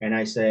 And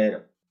I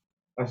said,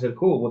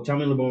 cool. Well, tell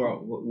me a little more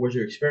about what's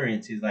your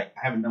experience. He's like,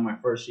 I haven't done my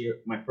first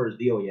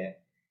deal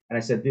yet. And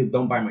I said, dude,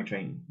 don't buy my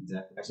training.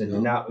 exactly. I said, do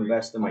not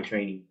invest in my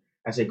training.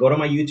 I said, go to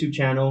my YouTube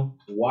channel,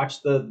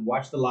 watch the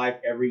live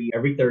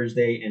every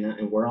Thursday,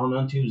 and we're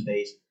on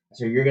Tuesdays.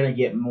 So you're gonna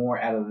get more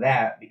out of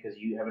that because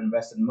you have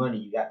invested money.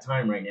 You got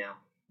time right now.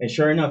 And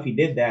sure enough, he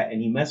did that,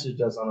 and he messaged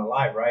us on a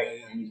live, right?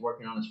 Yeah. And he's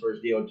working on his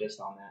first deal just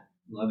on that.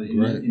 Love it.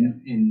 Right.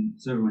 And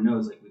so everyone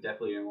knows, like, we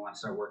definitely want to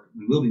start working.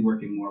 We will be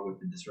working more with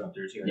the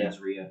disruptors here at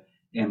Azria.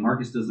 And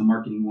Marcus does the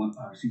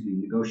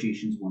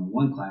negotiations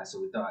 101 class. So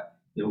we thought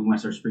we want to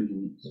start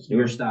sprinkling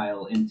your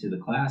style into the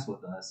class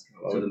with us,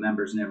 so the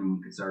members and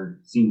everyone can start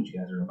seeing what you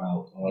guys are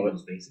about, get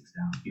those basics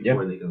down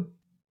before they go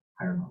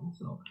higher level.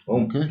 So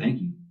Okay.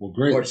 thank you. Well,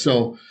 great.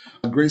 So,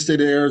 great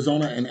state of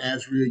Arizona and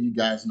Azria, you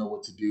guys know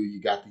what to do.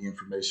 You got the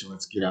information.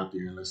 Let's get out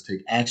there and let's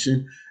take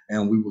action.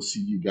 And we will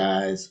see you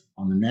guys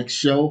on the next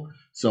show.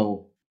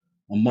 So,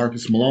 I'm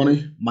Marcus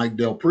Maloney, Mike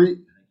Del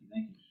Preet.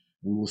 Thank you.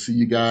 We will see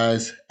you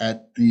guys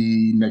at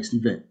the next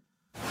event.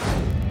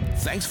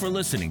 Thanks for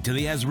listening to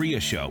the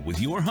Azria Show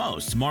with your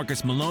hosts,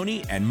 Marcus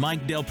Maloney and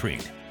Mike Del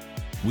Preet.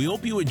 We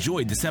hope you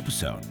enjoyed this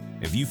episode.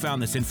 If you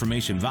found this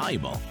information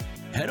valuable,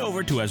 head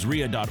over to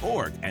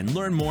Azria.org and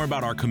learn more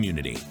about our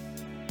community.